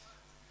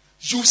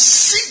 you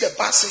see the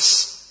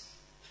buses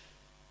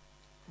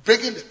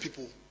bringing the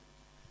people.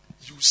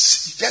 You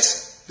see,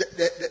 just,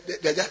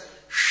 they're just,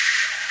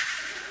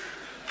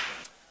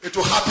 it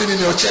will happen in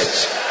your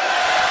church.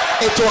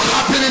 It will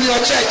happen in your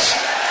church.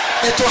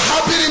 It will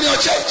happen in your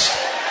church.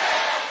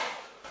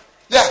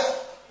 Yeah.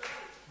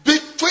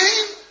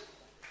 Between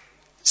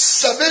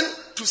 7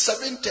 to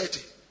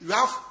 7:30, you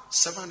have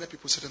 700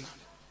 people sitting down.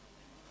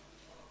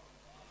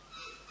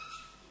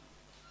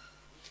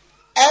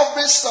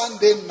 Every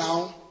Sunday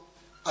now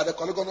at the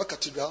Kolgono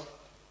Cathedral,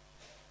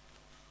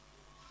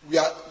 we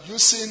are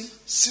using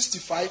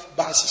 65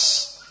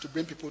 buses to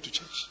bring people to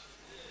church.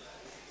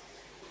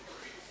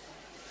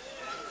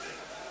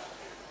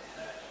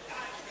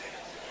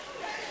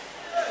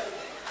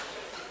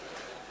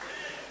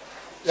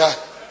 Yeah.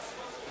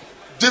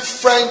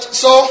 Different.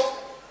 So,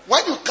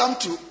 when you come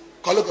to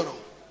Kolgono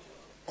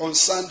on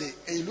Sunday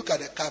and you look at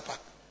the car park,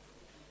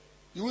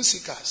 you won't see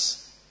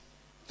cars.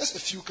 Just a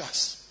few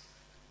cars.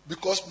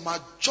 Because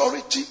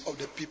majority of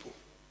the people,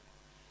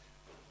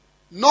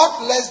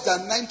 not less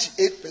than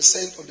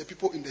 98% of the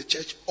people in the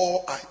church,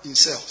 all are in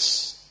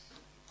cells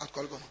at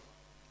Kolgono.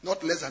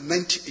 Not less than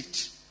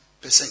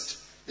 98%.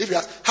 If you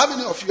ask, how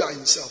many of you are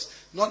in cells?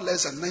 Not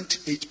less than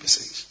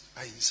 98%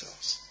 are in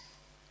cells.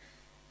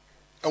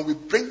 And we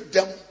bring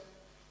them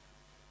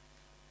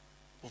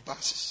with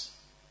buses.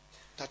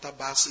 Tata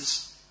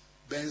buses,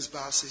 Benz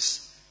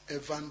buses,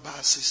 Evan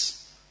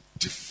buses,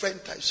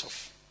 different types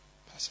of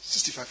buses.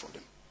 65 of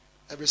them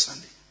every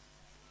Sunday.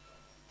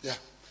 Yeah.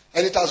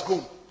 And it has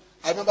grown.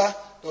 I remember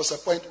there was a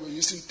point we were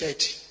using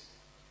 30,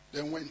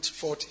 then went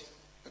 40,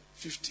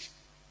 50.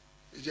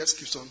 It just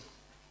keeps on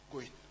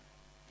going.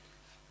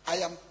 I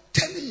am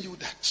telling you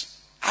that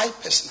I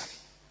personally,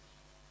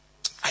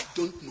 I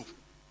don't know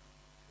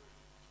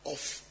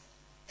of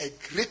a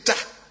greater,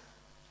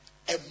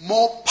 a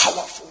more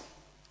powerful,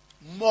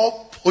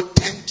 more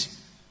potent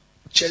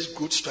church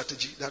growth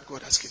strategy that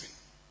God has given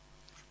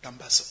than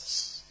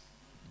Basels.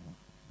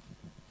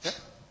 Yeah?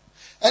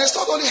 And it's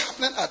not only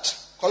happening at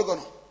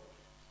Kolgono.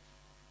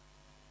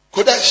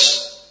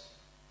 Kodesh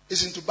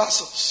is into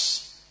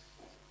Basels.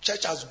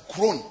 Church has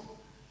grown.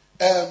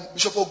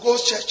 Bishop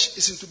Ogo's church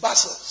is into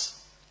Basels.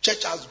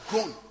 Church has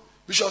grown.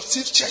 Bishop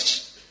Steve's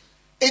church.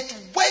 It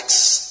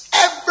works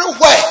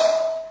everywhere.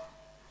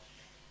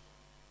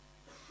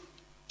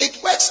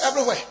 It works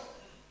everywhere.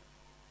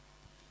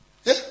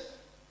 Yeah?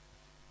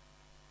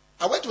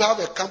 I went to have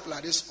a camp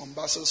like this on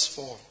buses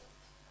for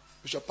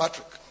Bishop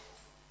Patrick.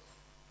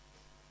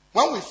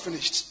 When we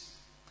finished,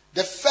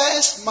 the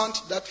first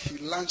month that he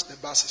launched the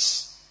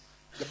buses,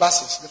 the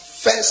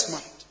first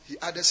month, he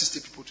added 60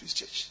 people to his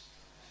church.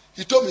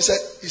 He told me,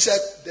 he said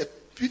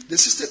the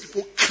 60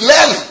 people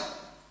clearly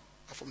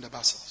are from the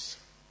buses.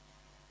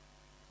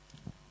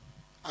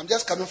 I'm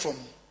just coming from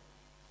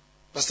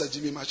Pastor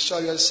Jimmy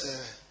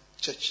Machaya's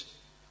church.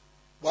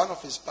 One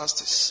of his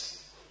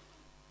pastors,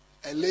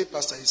 a lay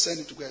pastor, he sent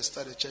him to go and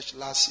start a church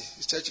last year.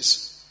 His church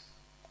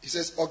he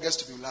says August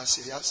to be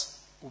last year.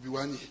 Will be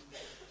 1 year.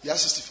 He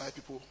has 65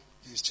 people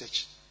in his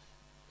church.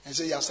 And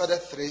so he has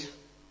started 3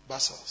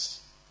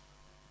 buses.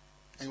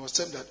 And he was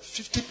telling that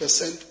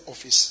 50%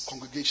 of his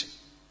congregation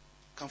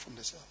come from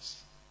the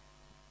cells.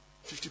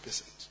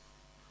 50%.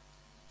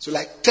 So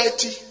like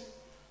 30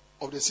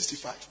 of the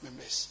 65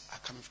 members are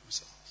coming from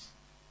cells.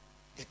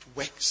 It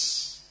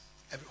works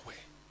everywhere.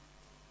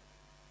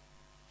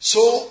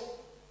 So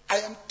I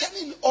am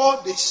telling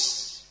all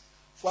this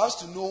for us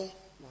to know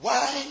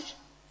why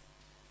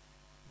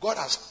God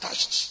has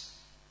touched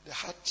the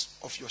heart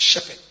of your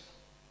shepherd.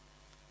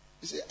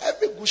 You see,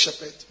 every good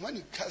shepherd, when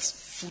he has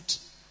food,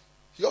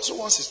 he also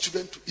wants his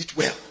children to eat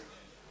well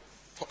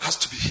for us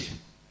to be here.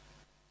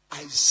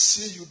 I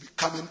see you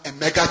becoming a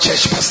mega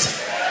church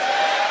pastor.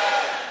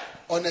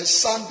 On a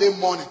Sunday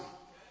morning,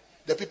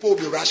 the people will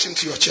be rushing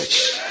to your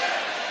church.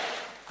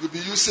 You'll be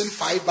using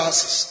 5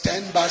 buses,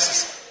 10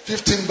 buses,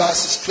 15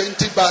 buses,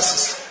 20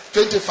 buses,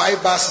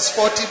 25 buses,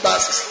 40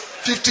 buses,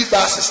 50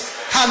 buses,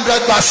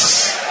 100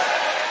 buses,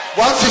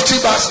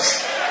 150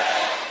 buses.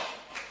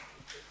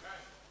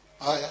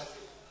 Oh, yeah.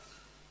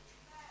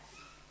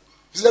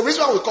 The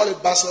reason why we call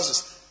it buses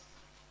is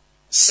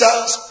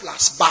cells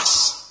plus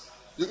bus.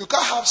 You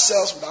can't have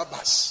cells without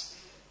bus.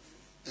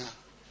 Yeah.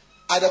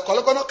 At the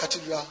Kologono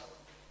Cathedral,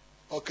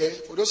 okay,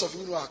 for those of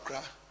you who know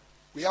Accra,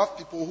 we have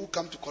people who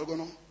come to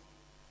Kologono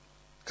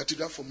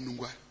Cathedral from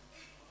Nungwa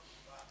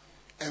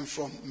and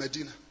from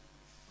Medina.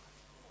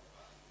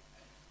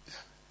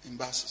 Yeah, in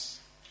buses.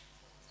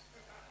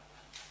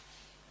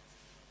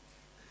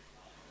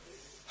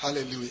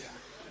 Hallelujah.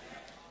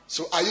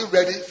 So are you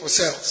ready for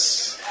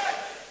cells?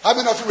 How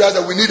many of you realize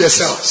that we need a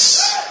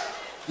cells?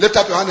 Lift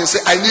up your hand and say,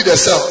 I need a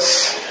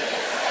cells.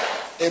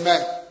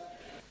 Amen.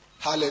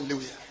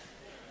 Hallelujah.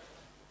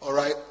 All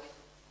right.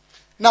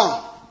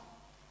 Now,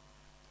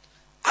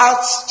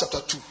 Acts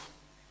chapter 2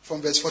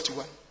 from verse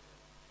 41.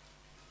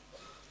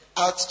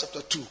 Acts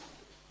chapter 2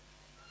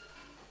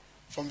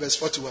 from verse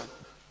 41.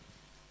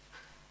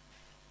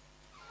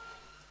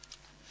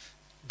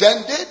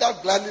 Then they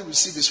that gladly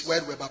received his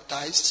word were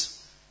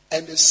baptized,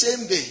 and the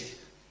same day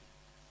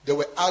there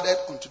were added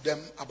unto them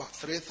about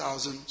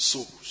 3,000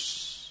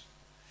 souls.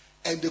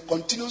 And they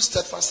continued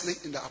steadfastly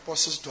in the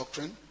apostles'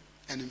 doctrine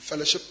and in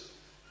fellowship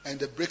and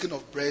the breaking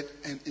of bread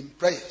and in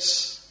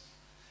prayers.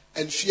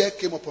 And fear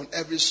came upon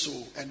every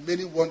soul, and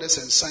many wonders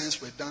and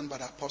signs were done by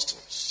the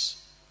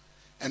apostles.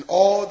 And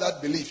all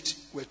that believed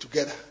were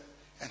together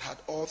and had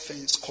all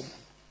things common,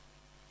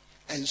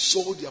 and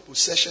sold their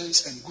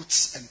possessions and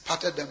goods and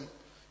parted them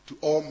to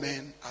all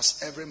men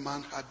as every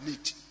man had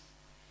need.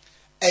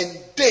 And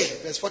they,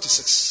 verse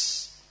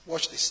 46,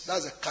 watch this,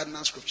 that's a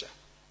cardinal scripture.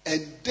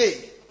 And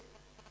they,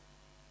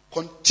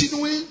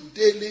 continuing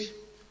daily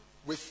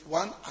with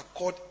one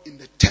accord in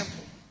the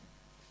temple,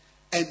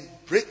 and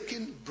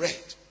breaking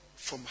bread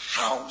from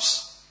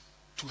house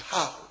to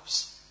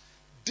house,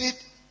 did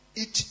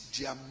eat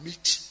their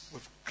meat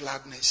with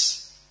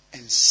gladness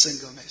and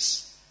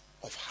singleness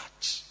of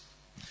heart.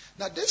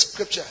 Now this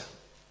scripture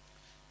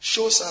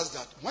shows us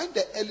that when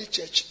the early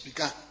church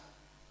began,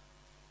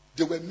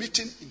 they were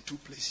meeting in 2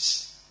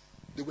 places.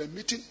 They were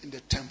meeting in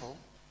the temple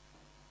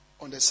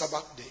on the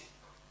Sabbath day.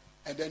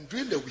 And then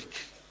during the week,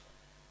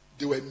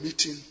 they were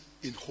meeting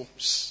in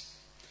homes.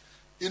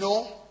 You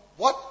know,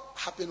 what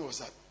happened was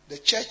that the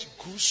church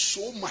grew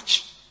so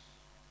much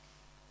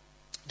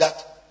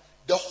that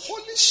the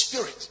Holy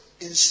Spirit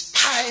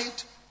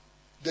inspired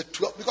the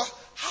 12. Because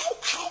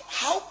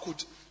how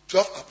could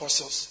 12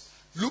 apostles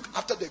look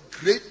after the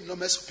great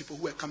numbers of people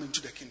who were coming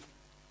to the kingdom?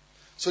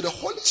 So the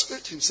Holy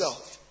Spirit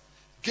himself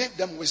gave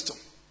them wisdom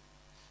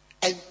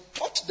and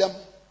taught them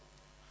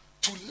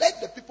to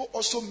let the people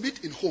also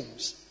meet in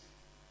homes,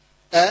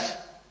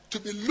 to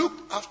be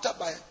looked after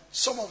by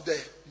some of the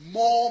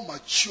more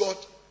matured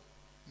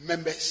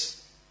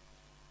members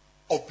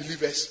of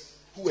believers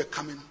who were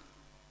coming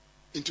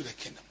into the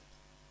kingdom.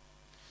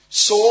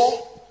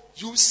 So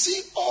you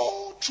see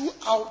all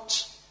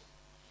throughout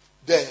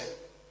the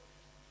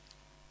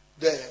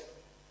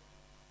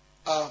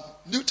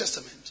New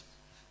Testament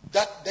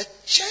that the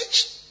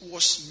church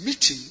was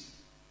meeting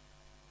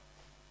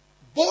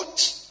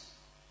both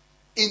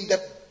in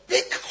the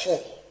big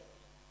hall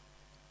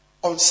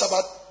on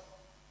Sabbath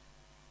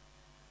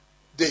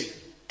day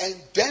and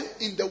then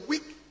in the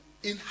week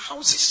in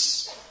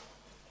houses.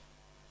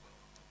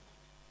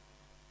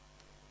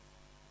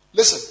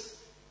 Listen,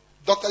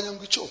 Dr.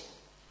 Yonggi,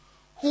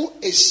 who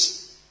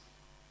is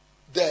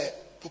the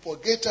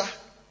propagator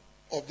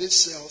of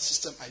this cell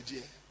system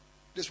idea,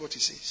 This is what he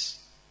says.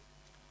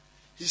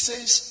 He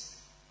says,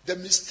 the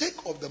mistake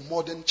of the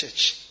modern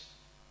church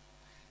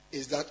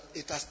is that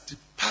it has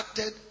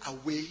departed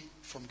away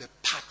from the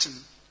pattern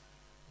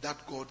that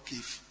God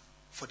gave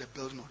for the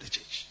building of the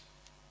church.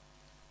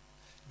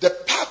 The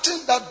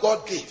pattern that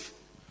God gave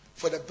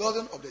for the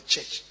building of the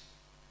church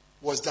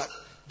was that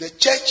the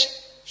church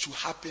should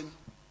happen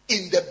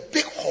in the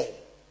big hall,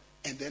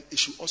 and then it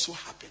should also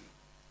happen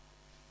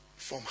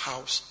from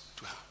house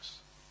to house.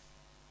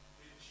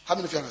 How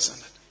many of you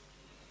understand that?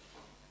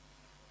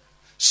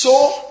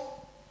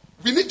 So,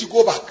 we need to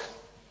go back.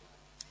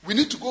 We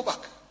need to go back.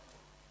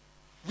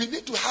 We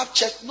need to have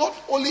church not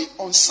only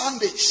on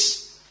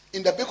Sundays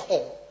in the big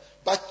hall,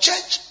 but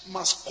church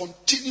must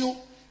continue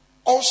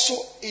also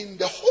in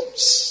the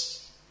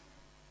homes.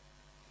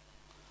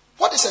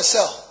 What is a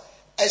cell?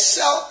 A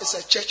cell is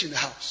a church in the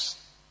house.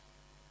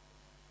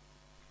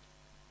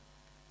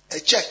 A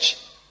church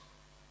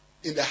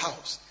in the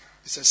house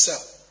is a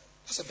cell.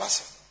 That's a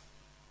basel.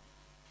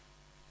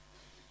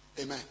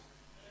 Amen.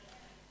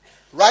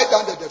 Write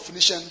down the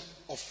definition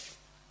of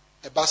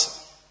a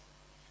basel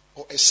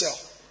or a cell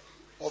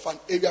of an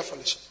area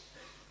fellowship.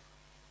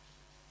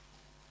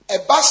 A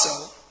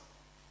basel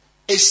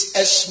is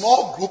a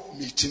small group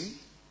meeting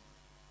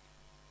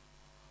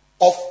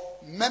of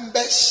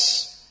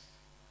members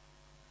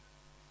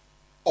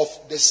of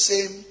the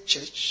same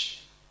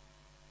church,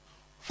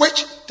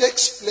 which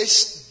takes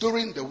place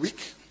during the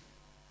week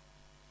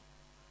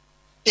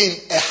in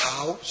a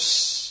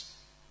house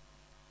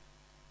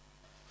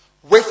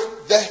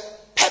with the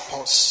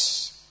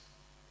purpose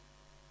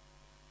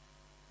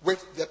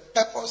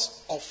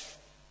of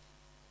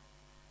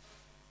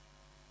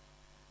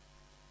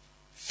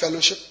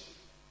fellowship,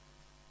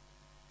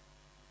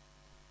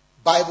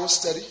 Bible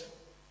study,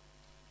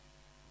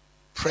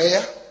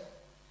 prayer,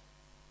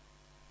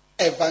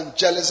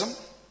 evangelism,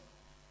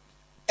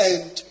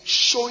 and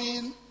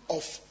showing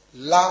of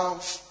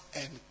love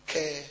and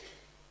care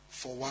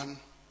for one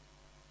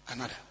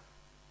another.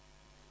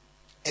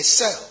 A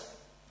cell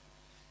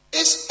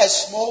is a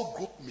small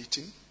group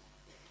meeting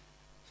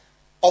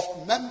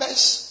of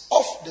members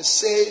of the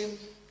same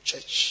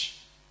church,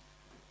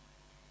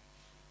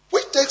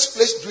 which takes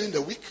place during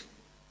the week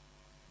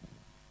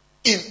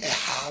in a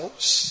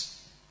house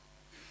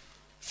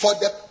for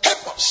the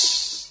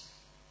purpose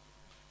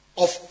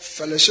of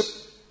fellowship,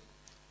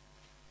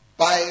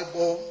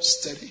 Bible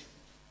study,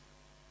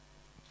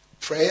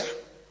 prayer,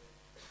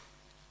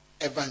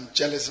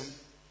 evangelism,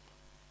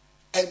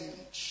 and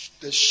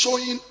the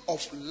showing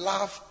of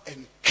love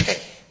and care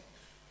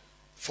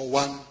for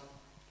one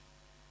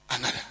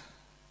another.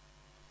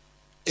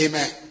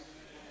 Amen.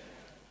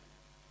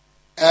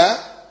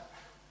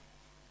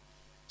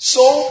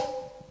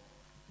 So,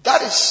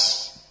 that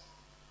is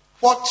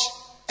what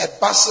a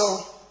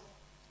basel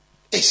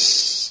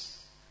is.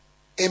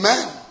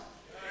 Amen.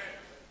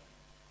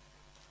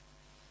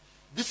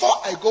 Before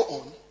I go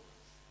on,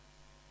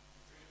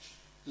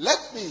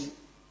 let me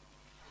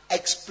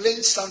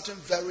explain something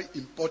very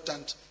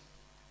important,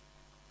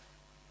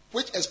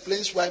 which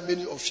explains why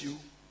many of you,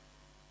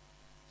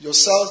 your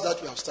cells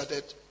that you have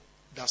started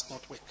does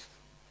not work.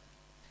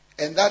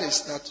 And that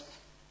is that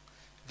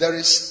there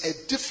is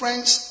a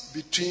difference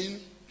between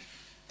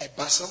a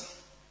basel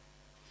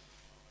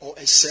or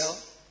a cell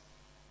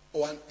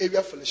or an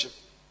area fellowship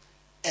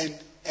and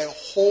a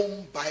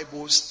home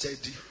Bible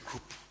study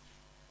group.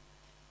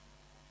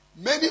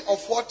 Many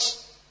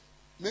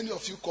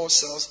of you call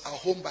cells are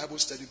home Bible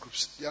study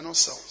groups. They are not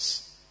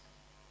cells.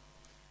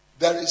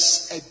 There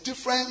is a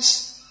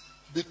difference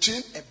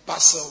between a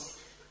basel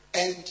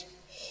and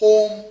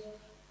home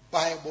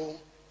Bible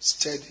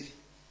study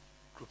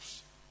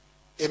groups.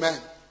 Amen.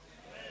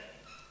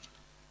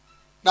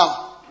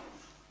 Now,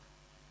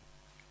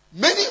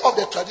 many of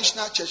the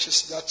traditional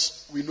churches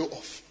that we know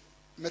of,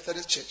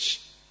 Methodist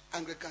Church,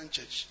 Anglican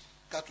Church,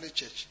 Catholic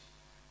Church,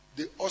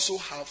 they also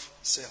have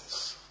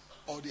cells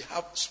or they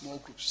have small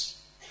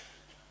groups.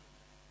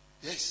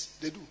 Yes,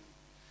 they do.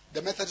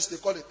 The Methodists, they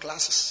call it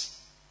classes.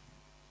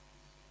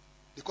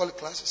 They call it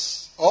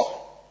classes.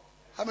 Or,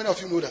 how many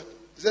of you know that?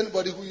 Is there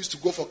anybody who used to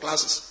go for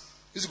classes?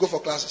 Used to go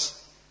for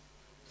classes?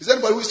 Is there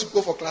anybody who used to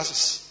go for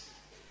classes?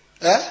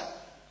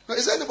 No,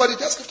 is there anybody?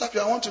 Just lift up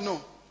your, I want to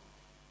know.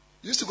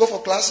 You used to go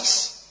for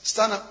classes?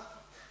 Stand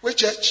up. Which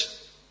church?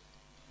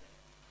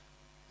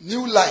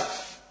 New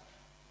Life.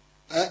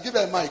 Give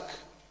her a mic.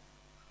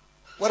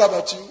 What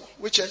about you?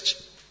 Which church?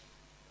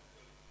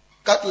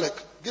 Catholic.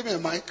 Give me a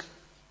mic.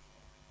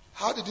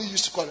 How did you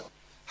used to call it?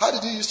 How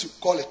did you used to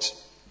call it?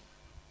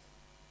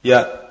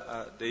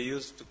 Yeah, they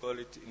used to call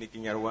it in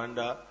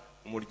Kinyarwanda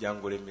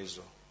Umuryango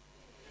Remezo.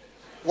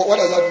 What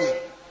does that mean?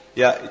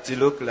 Yeah, it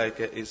look like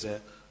it's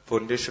a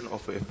foundation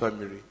of a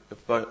family,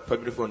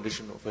 family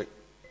foundation of a.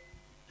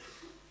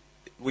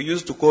 We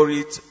used to call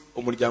it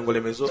Umuryango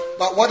Remezo.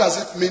 But what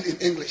does it mean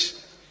in English?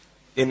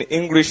 In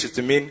English,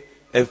 it means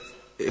a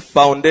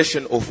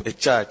foundation of a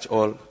church.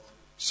 Or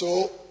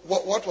so,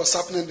 what was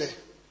happening there?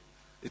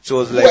 It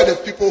was who like were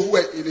the people who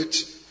were in it?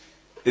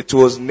 It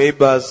was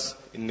neighbors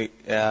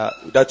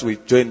that we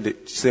joined the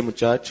same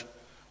church.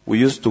 We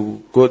used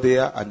to go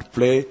there and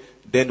pray.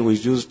 Then we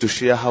used to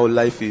share how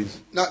life is.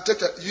 Now, take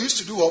that. You used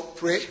to do what?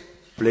 Pray?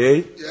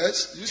 Play,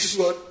 Yes. You used to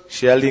do what?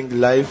 sharing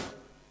life,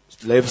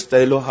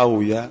 lifestyle, how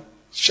we are.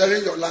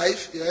 Sharing your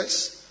life?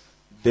 Yes.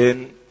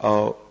 Then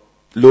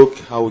look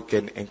how we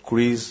can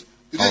increase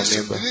You our used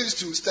number.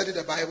 to study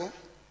the Bible?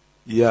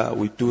 Yeah,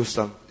 we do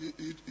some.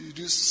 You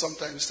do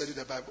sometimes study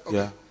the Bible? Okay.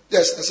 Yeah.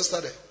 Yes, the sister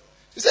there.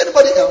 Is there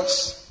anybody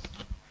else?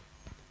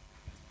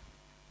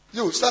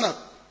 You, stand up.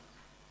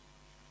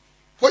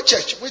 What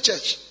church? Which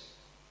church?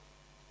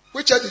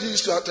 Which church did you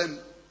used to attend?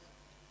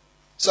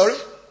 Sorry?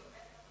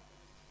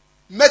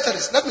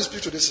 Methodist. Let me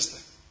speak to this sister.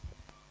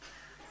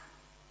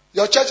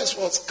 Your church is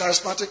what?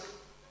 Charismatic?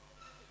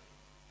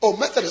 Oh,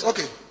 Methodist.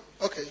 Okay.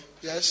 Okay.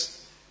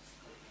 Yes.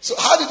 So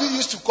how did you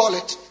used to call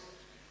it?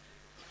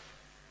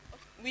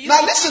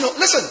 Now listen.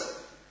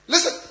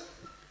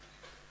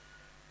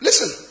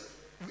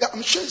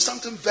 I'm showing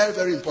something very,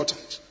 very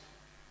important.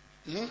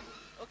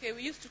 Okay,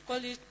 we used to call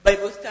it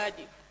Bible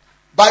study.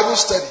 Bible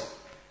study.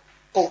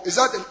 Oh,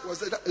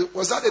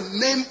 was that a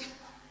name?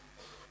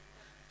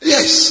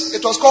 Yes,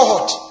 it was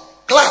called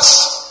what?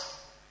 Class.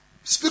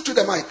 Speak to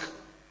the mic.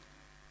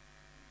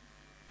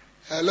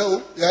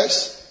 Hello?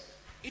 Yes?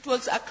 It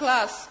was a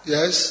class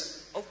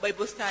Yes. of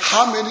Bible study.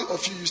 How many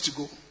of you used to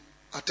go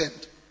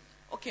attend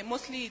Okay,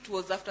 mostly it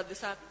was after the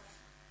service.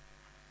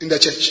 in the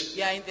church?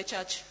 Yeah, in the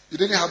church. You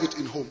didn't have it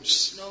in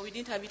homes. No, we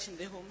didn't have it in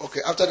the home.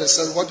 Okay, after the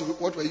service,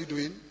 what were you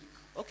doing?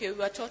 Okay, we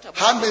were taught about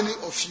How many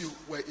of you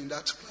were in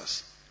that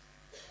class?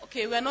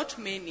 Okay, we are not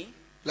many,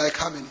 Like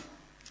how many?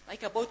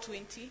 like about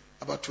 20.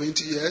 About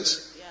 20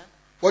 years. Yeah.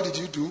 What did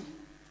you do?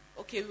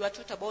 Okay, we were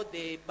taught about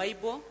the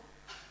Bible.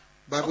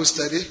 Bible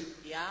study.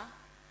 Yeah.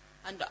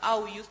 And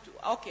how we used to,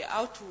 how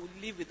to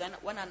live with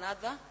one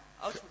another,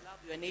 how to love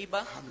your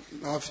neighbor.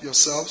 Love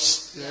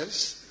yourselves.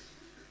 Yes.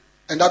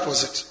 And that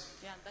was it.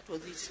 Yeah, that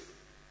was it.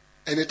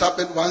 And it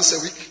happened once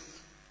a week.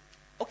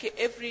 Okay,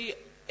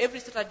 every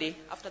Saturday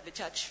after the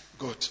church.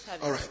 Good.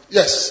 Service. All right.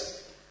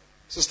 Yes.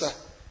 Sister.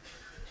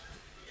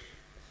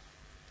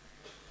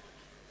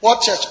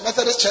 What church?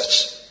 Methodist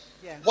church?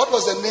 Yeah. What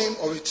was the name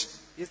of it?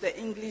 It's the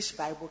English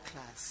Bible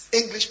class.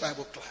 English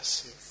Bible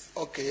class. Yes.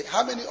 Okay.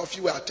 How many of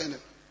you were attending?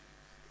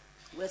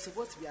 We're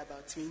supposed to be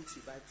about 20,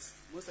 but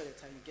most of the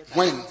time you get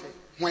When? accounted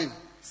When?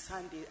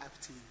 Sunday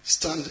afternoon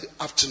Sunday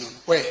afternoon.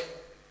 Where?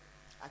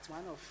 at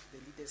one of the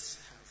leaders'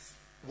 house.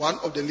 One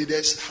of the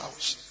leaders'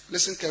 house.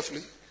 Listen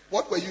carefully.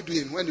 What were you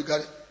doing when you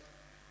got it?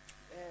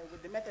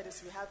 With the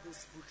Methodists, we have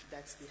this book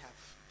that they have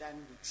done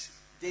with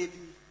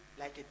daily,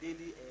 like a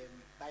daily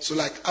Bible. So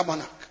like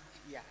almanac.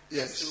 Yeah.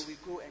 Yes. So we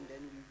go and then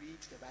we read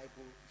the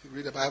Bible, You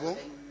read the Bible?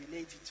 then we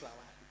relate it to our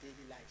daily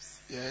lives.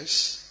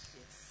 Yes.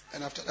 Yes.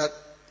 And after that,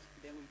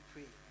 Then we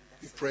pray.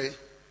 And you that's it. pray.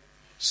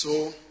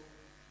 So,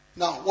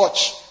 now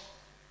watch.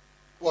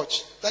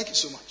 Watch. Thank you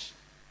so much.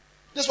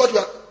 This is what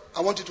I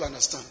want you to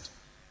understand.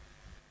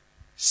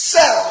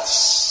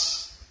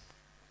 Cells,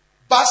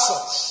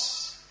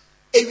 basins,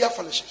 area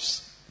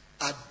fellowships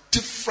are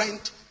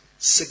different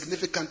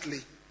significantly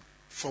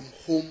from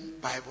home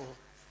Bible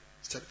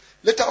study.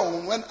 Later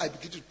on, when I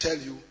begin to tell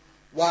you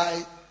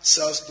why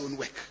cells don't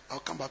work, I'll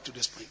come back to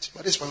this point.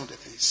 But it's one of the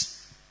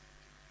things.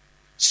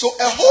 So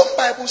a home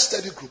Bible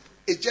study group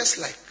is just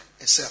like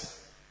a cell,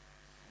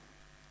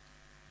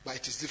 but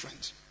it is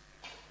different.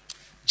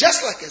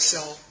 Just like a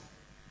cell,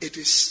 it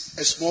is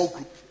a small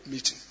group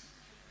meeting.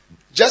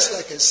 Just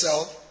like a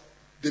cell,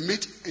 they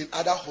meet in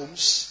other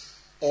homes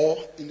or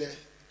in the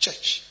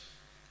church.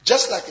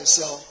 Just like a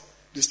cell,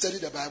 they study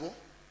the Bible,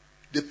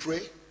 they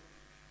pray,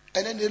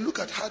 and then they look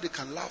at how they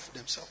can love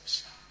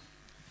themselves.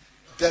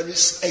 There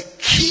is a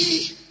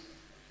key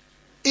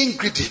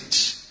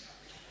ingredient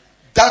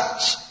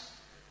that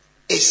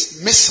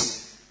is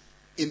missing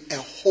in a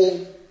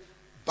home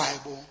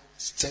Bible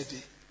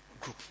study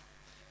group.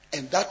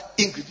 And that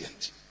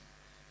ingredient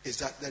is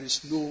that there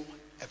is no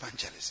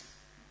evangelism.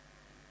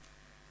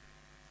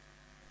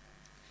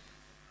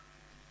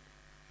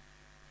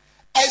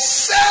 A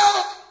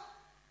cell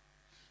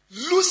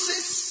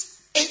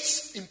loses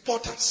its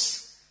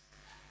importance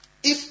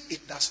if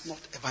it does not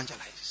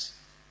evangelize.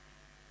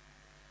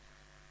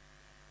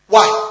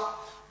 Why?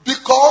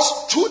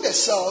 Because through the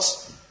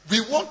cells,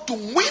 we want to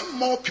win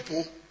more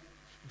people,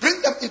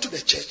 bring them into the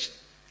church,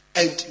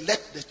 and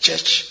let the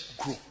church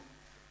grow.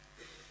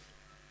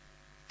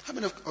 How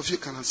many of you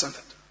can understand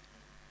that?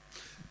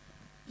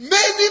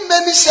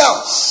 Many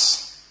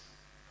cells.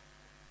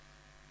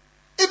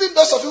 Even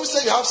those of you who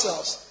say you have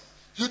cells,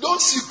 you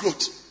don't see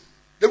growth.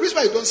 The reason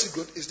why you don't see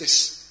growth is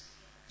this.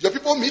 Your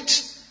people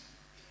meet,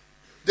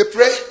 they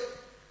pray,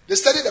 they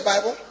study the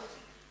Bible,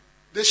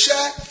 they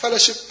share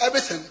fellowship,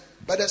 everything,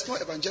 but there's no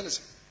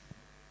evangelism.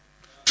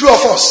 True or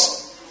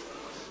false?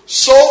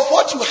 So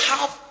what you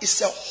have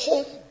is a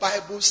home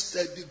Bible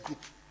study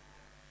group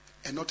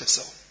and not a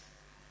cell.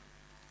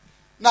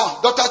 Now,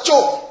 Dr.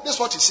 Cho, this is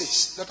what he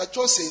says. Dr.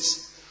 Cho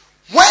says,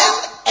 when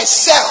a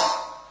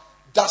cell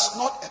does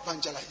not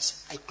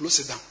evangelize, I close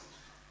it down.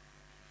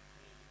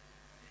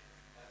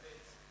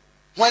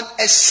 When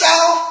a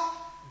cell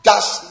does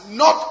does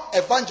not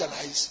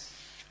evangelize,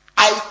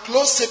 I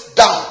close it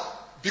down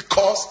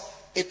because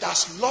it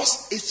has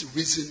lost its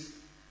reason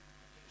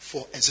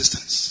for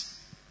existence.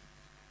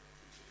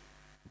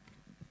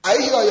 Are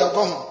you here or you are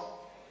going home?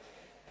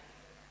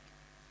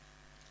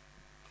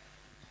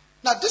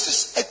 Now this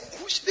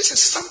is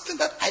something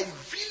that I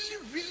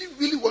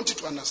really want you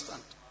to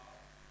understand.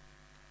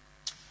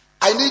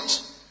 I need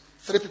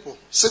 3 people,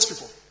 6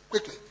 people,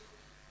 quickly.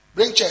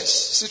 Bring chairs,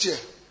 sit here.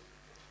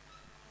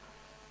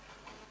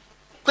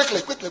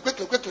 Quickly.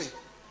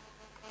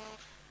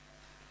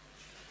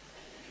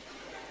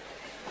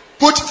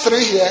 Put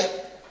 3 here,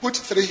 put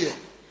 3 here.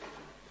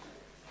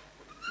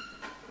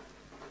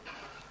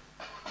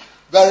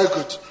 Very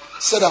good.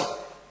 Sit down.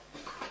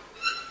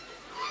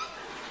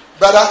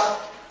 Brother,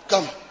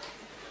 come.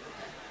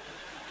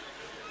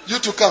 You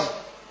two come.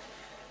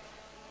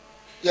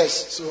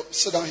 Yes, so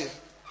sit down here.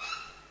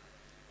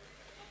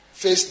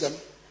 Face them.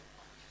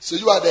 So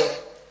you are the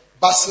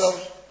Basil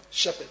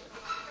shepherd.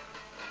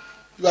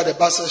 You are the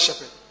Basil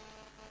shepherd.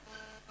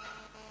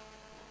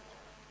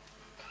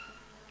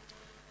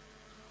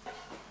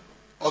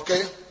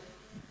 Okay?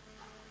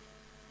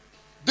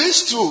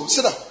 These two,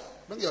 sit down.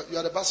 You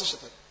are the Basil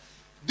shepherd.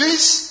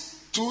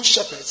 These 2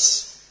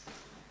 shepherds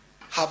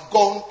have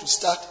gone to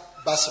start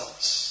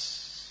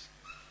Basils.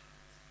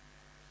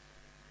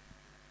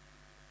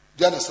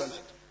 Do you understand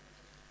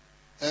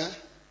that? Eh?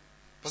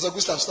 Pastor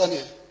Gustav, stand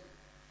here.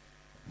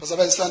 Pastor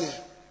Ben, stand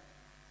here.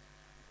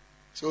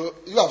 So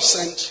you have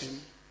sent him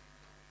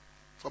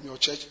from your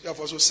church. You have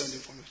also sent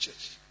him from your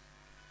church.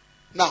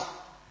 Now,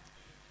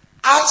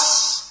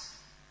 as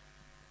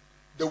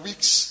the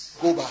weeks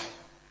go by,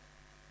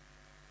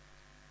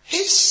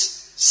 his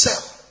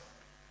cell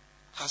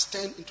has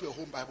turned into a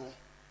home Bible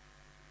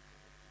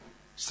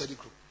study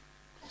group.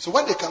 So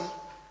when they come,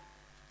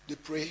 they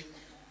pray,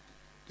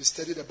 they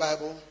study the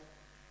Bible,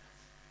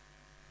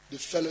 they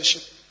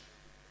fellowship,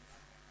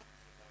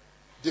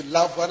 they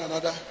love one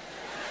another.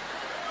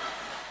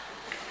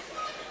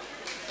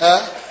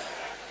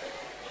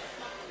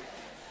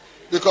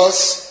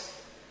 Because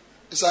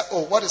it's like,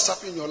 oh, what is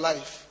happening in your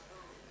life?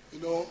 You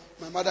know,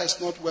 my mother is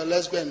not well,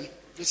 let's go and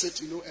visit,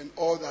 and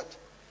all that.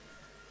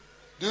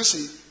 Do you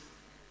see?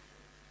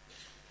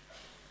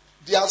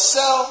 Their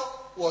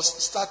cell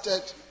was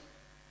started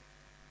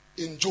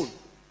in June.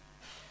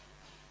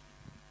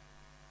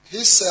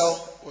 His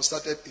cell was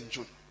started in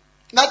June.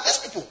 Now these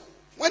people,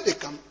 when they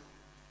come,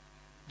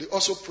 they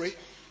also pray.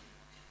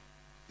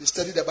 They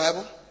study the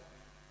Bible.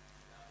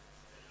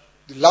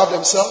 They love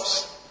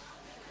themselves.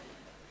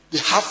 They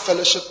have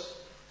fellowship.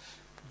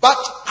 But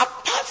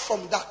apart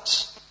from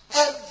that,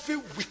 every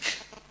week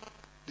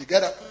they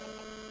get up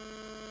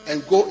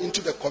and go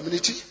into the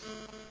community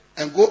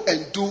and go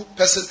and do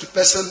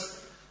person-to-person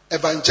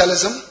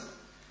evangelism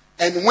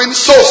and win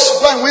souls.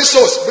 Go and win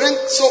souls. Bring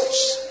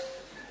souls.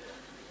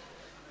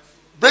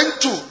 Bring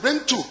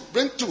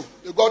two.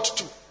 You got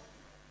 2.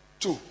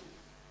 2.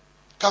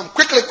 Come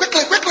quickly.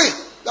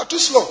 You are too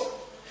slow.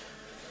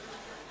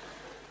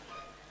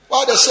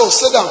 While the souls,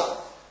 sit down.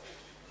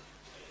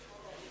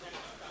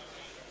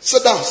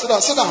 Sit down.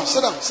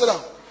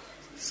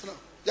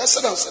 Just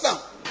sit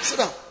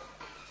down.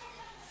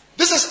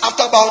 This is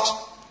after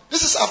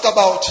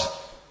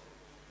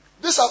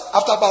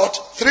about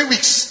 3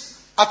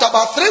 weeks. After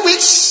about 3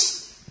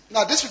 weeks,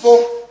 now these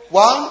people,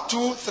 1,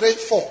 2, 3,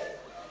 4.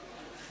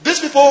 These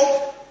people,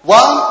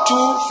 1,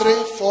 2,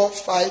 3, 4,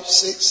 5,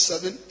 6,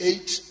 7,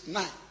 8,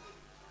 9.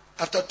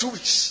 After 2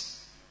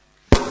 weeks.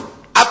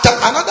 After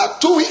another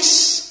 2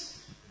 weeks,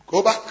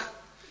 go back.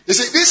 You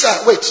see,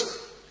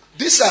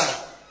 these are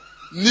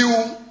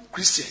new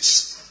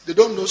Christians. They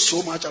don't know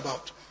so much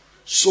about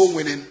soul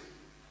winning,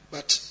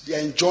 but they are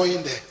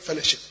enjoying the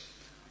fellowship.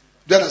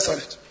 Do you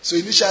understand it? So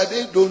initially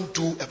they don't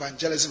do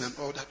evangelism and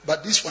all that,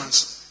 but these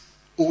ones,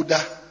 older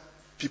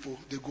people,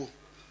 they go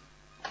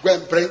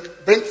and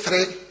bring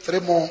 3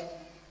 more.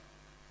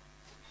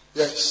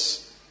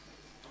 Yes.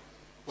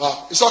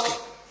 Wow, it's okay.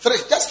 3,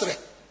 just three.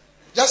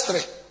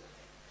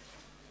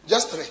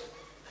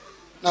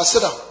 Now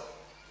sit down.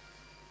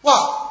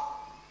 Wow.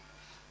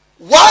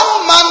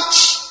 1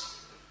 month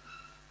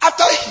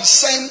after he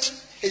sent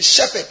a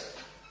shepherd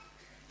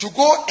to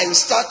go and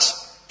start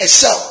a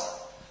cell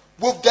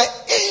with the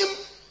aim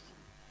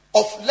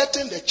of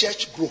letting the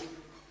church grow.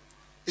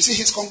 You see,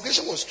 his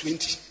congregation was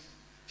 20.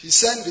 He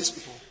sent these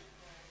people.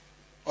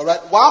 All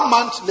right. 1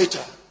 month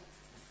later,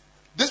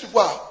 these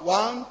people are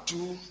 1,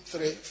 2,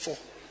 3, 4.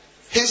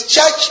 His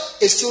church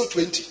is still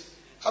 20.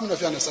 How many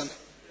of you understand that?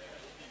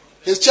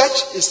 His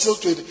church is still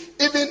 20.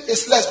 Even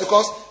it's less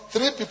because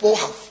 3 people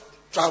have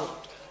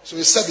traveled. So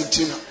it's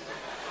 17 now.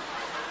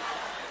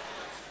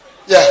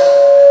 Yeah.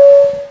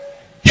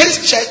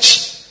 His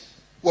church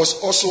was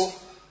also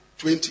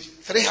 20.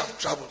 3 have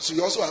traveled. So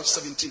you also have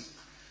 17.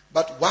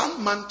 But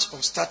 1 month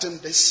of starting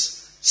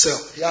this cell,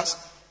 he has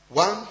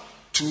 1,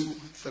 2,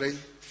 3,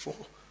 4,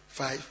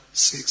 5,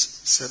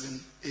 6,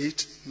 7,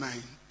 8,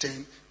 9,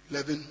 10,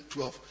 11,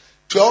 12.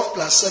 12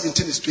 plus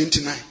 17 is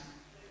 29.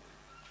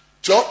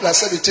 12 plus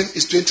 17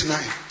 is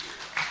 29.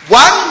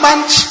 1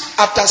 month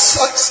After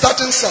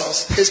starting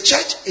cells, his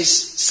church is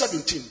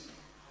 17.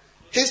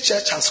 His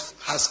church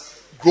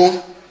has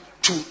grown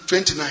to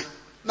 29.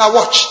 Now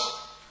watch.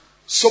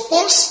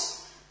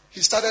 Suppose he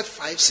started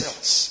 5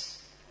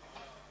 cells.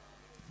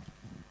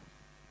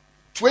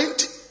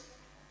 20.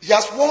 He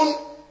has won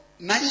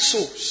 9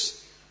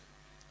 souls.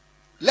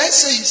 Let's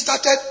say he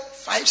started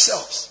 5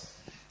 cells.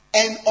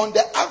 And on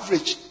the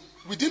average,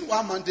 within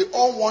 1 month, they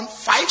all won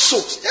 5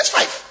 souls. Yes,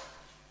 5.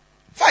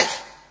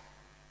 5.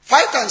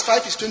 5 times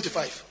 5 is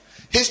 25.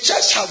 His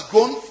church has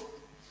grown.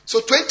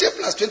 So 20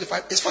 plus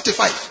 25 is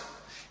 45.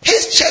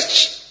 His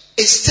church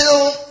is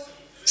still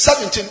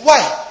 17.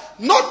 Why?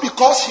 Not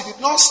because he did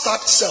not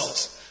start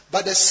cells,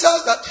 but the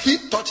cells that he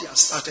thought he had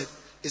started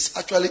is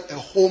actually a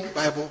home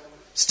Bible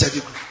study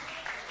group.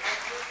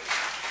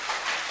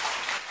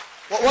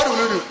 What will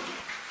you do?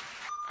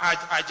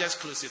 I just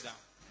close it down.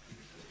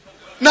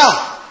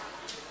 Now,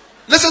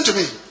 listen to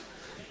me.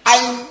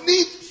 I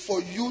need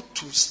for you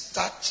to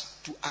start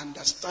to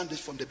understand this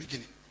from the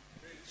beginning.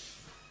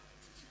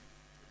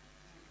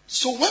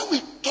 So when we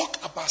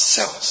talk about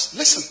cells,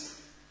 listen.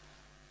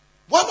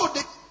 One of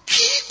the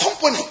key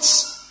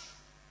components,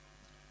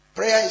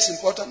 prayer is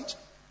important,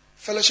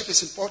 fellowship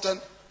is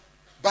important,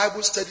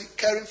 Bible study,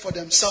 caring for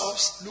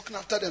themselves, looking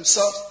after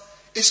themselves,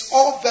 is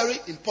all very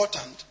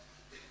important.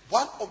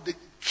 One of the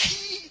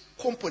key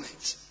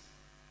components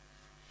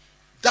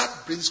that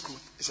brings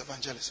growth is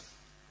evangelism.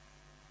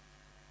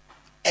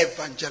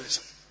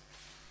 Evangelism.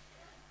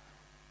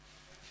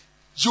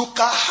 You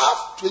can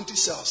have 20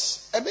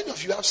 cells, and many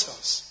of you have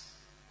cells.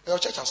 Your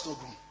church has not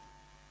grown.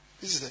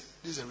 This is the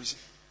reason.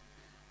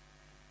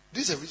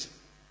 This is the reason.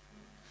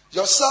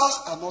 Your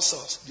cells are not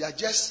cells. They are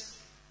just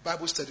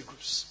Bible study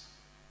groups.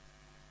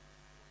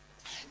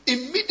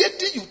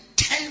 Immediately you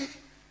turn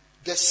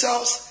the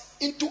cells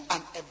into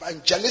an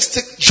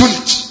evangelistic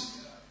unit,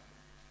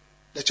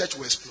 the church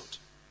will explode.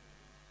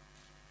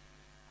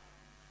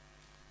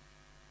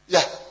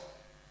 Yeah.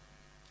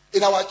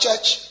 In our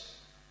church,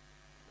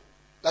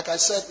 like I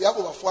said, we have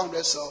over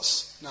 400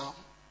 cells now.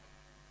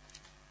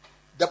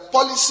 The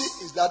policy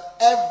is that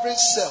every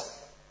cell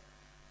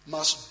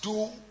must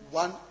do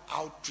one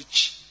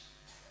outreach,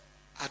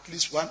 at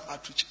least one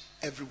outreach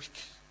every week.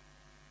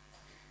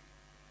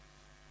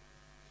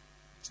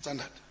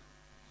 Standard.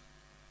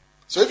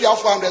 So if you have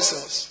 400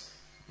 cells,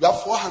 we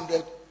have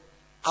 400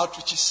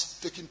 outreaches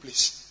taking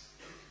place.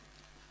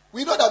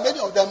 We know that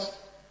many of them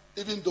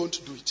even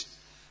don't do it.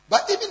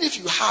 But even if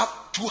you have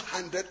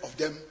 200 of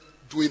them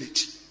doing it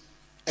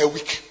a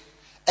week,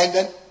 and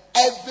then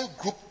every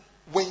group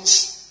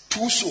wins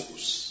 2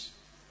 souls.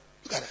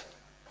 Look at that.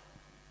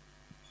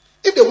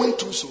 If they win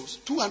 2 souls,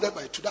 200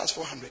 by 2, that's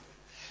 400.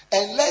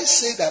 And let's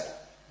say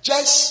that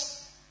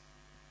just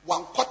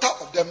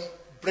 1/4 of them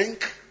bring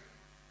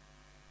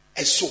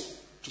a soul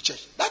to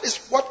church. That is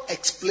what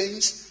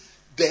explains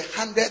the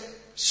 100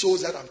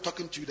 souls that I'm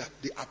talking to you, that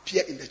they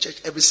appear in the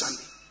church every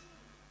Sunday.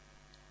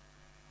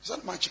 It's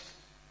not magic.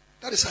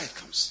 That is how it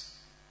comes.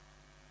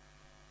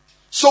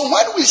 So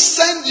when we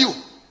send you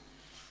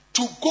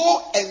to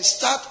go and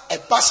start a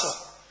basel,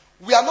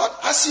 we are not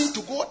asking you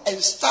to go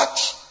and start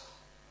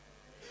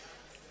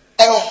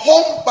a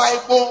home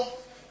Bible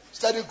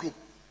study group.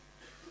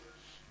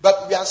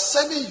 But we are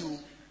sending you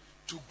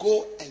to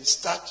go and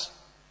start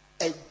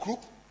a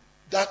group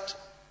that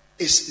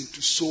is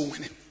into soul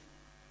winning.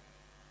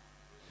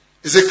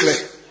 Is it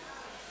clear?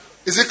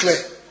 Is it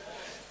clear?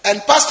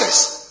 And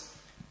pastors,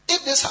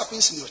 if this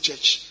happens in your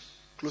church,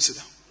 close it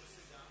down.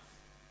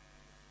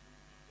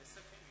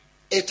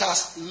 It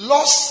has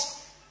lost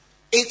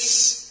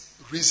its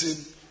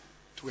reason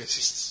to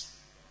exist.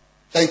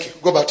 Thank you.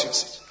 Go back to your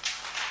seat.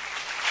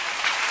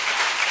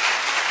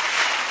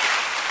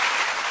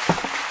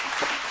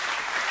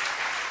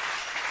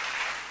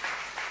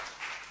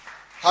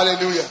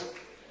 Hallelujah.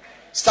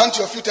 Stand to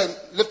your feet and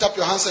lift up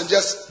your hands and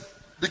just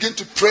begin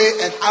to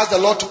pray and ask the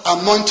Lord to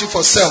anoint you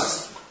for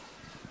self.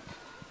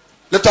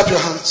 Lift up your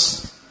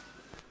hands.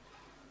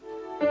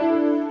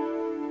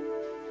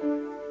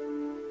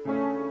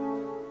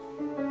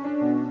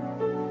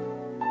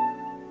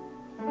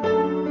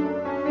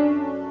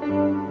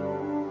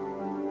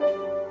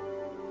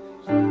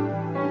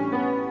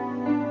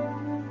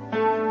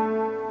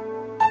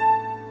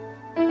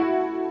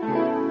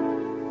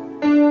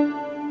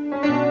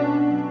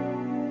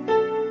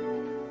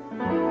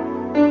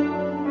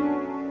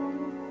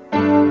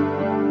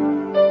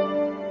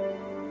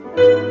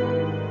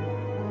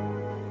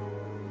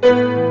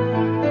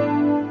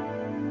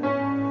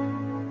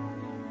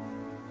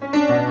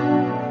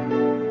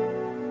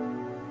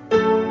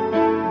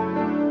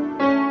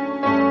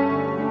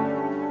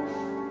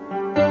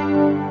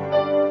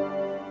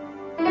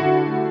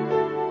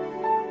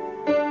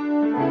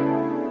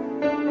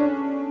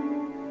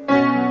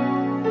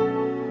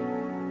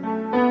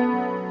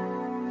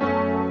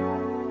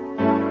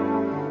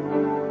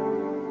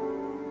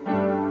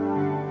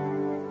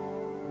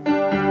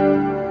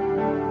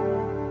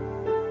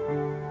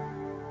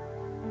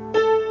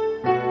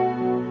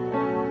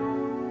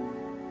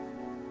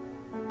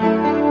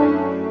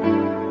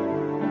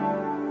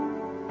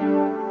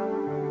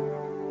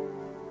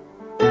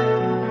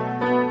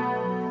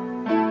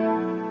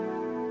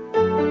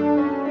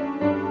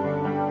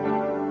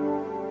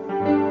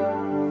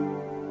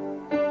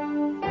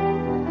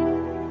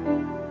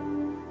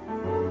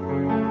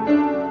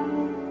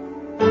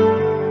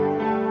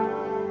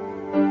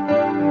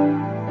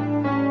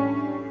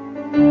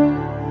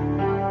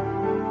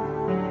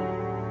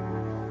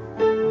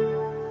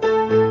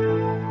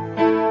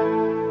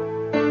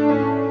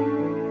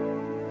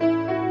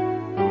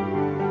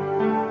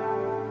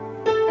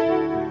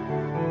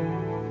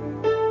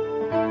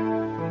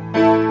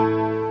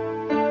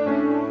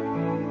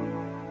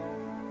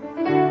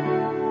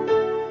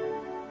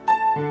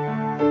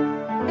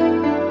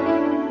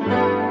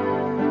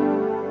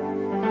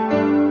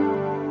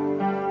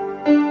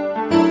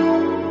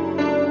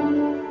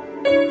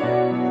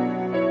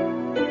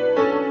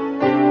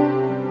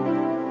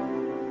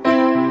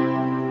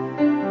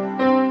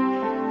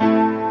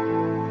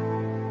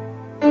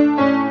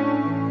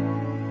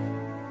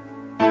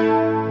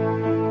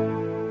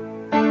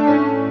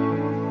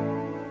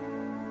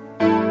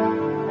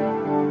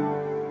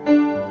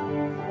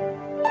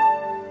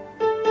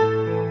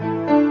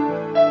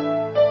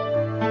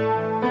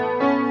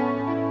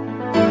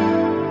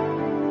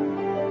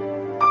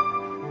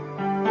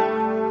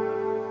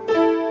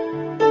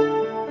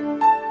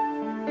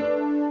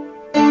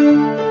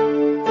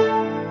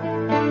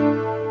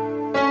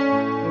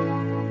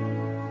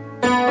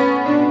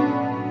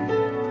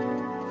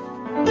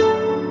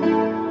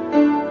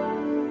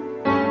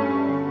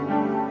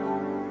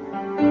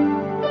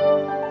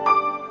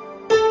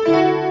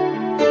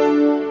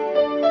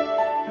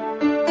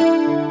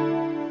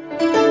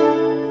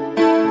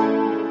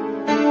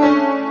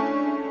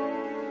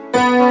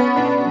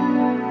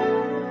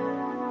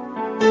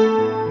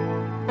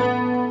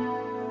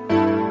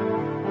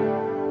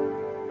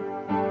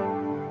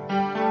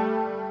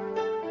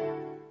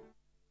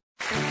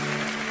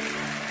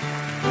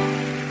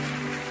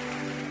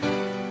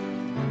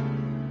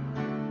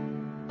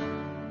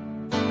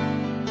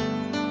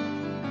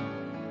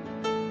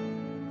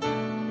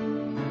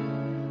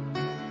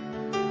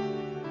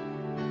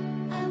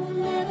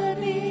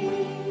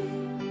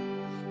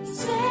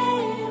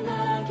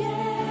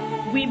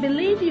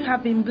 believe you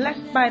have been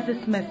blessed by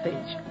this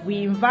message.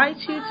 We invite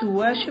you to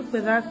worship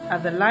with us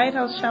at the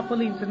Lighthouse Chapel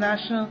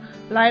International,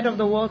 Light of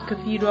the World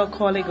Cathedral,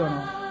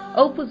 Colegono,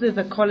 opposite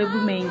the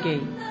Kolebu main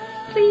gate.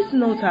 Please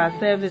note our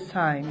service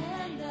times.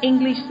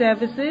 English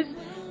services,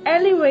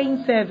 early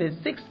rain service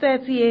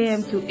 6:30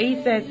 a.m. to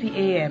 8:30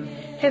 a.m.,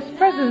 His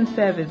Presence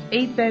service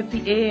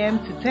 8:30 a.m.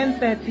 to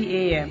 10:30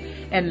 a.m.,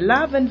 and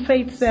Love and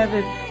Faith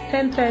service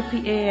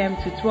 10:30 a.m.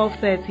 to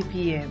 12:30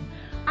 p.m.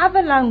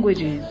 Other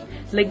languages: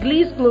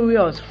 L'Église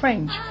Glorieuse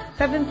French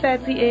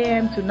 7:30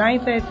 a.m. to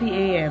 9:30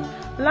 a.m.,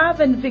 Love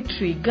and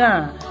Victory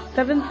Ghana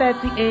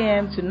 7:30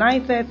 a.m. to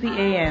 9:30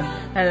 a.m.,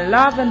 and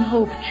Love and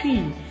Hope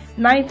Tree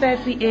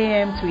 9:30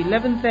 a.m. to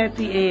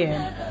 11:30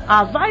 a.m.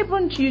 Our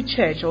Vibrant Youth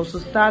Church also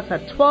starts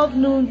at 12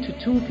 noon to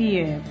 2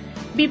 p.m.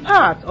 Be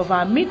part of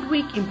our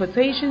midweek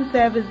impartation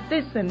service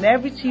this and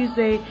every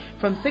Tuesday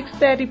from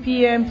 6:30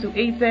 p.m. to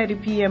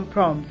 8:30 p.m.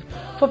 prompt.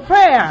 For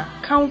prayer,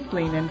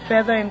 counseling, and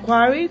further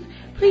inquiries,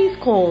 please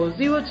call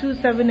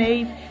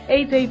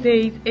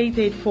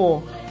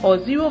 0278-888-884 or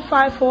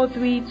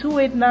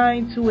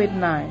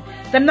 0543-289-289.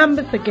 The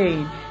numbers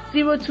again: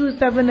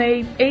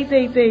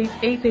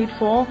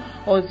 0278-888-884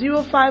 or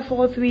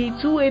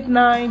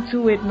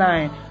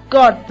 0543-289-289.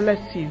 God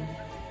bless you.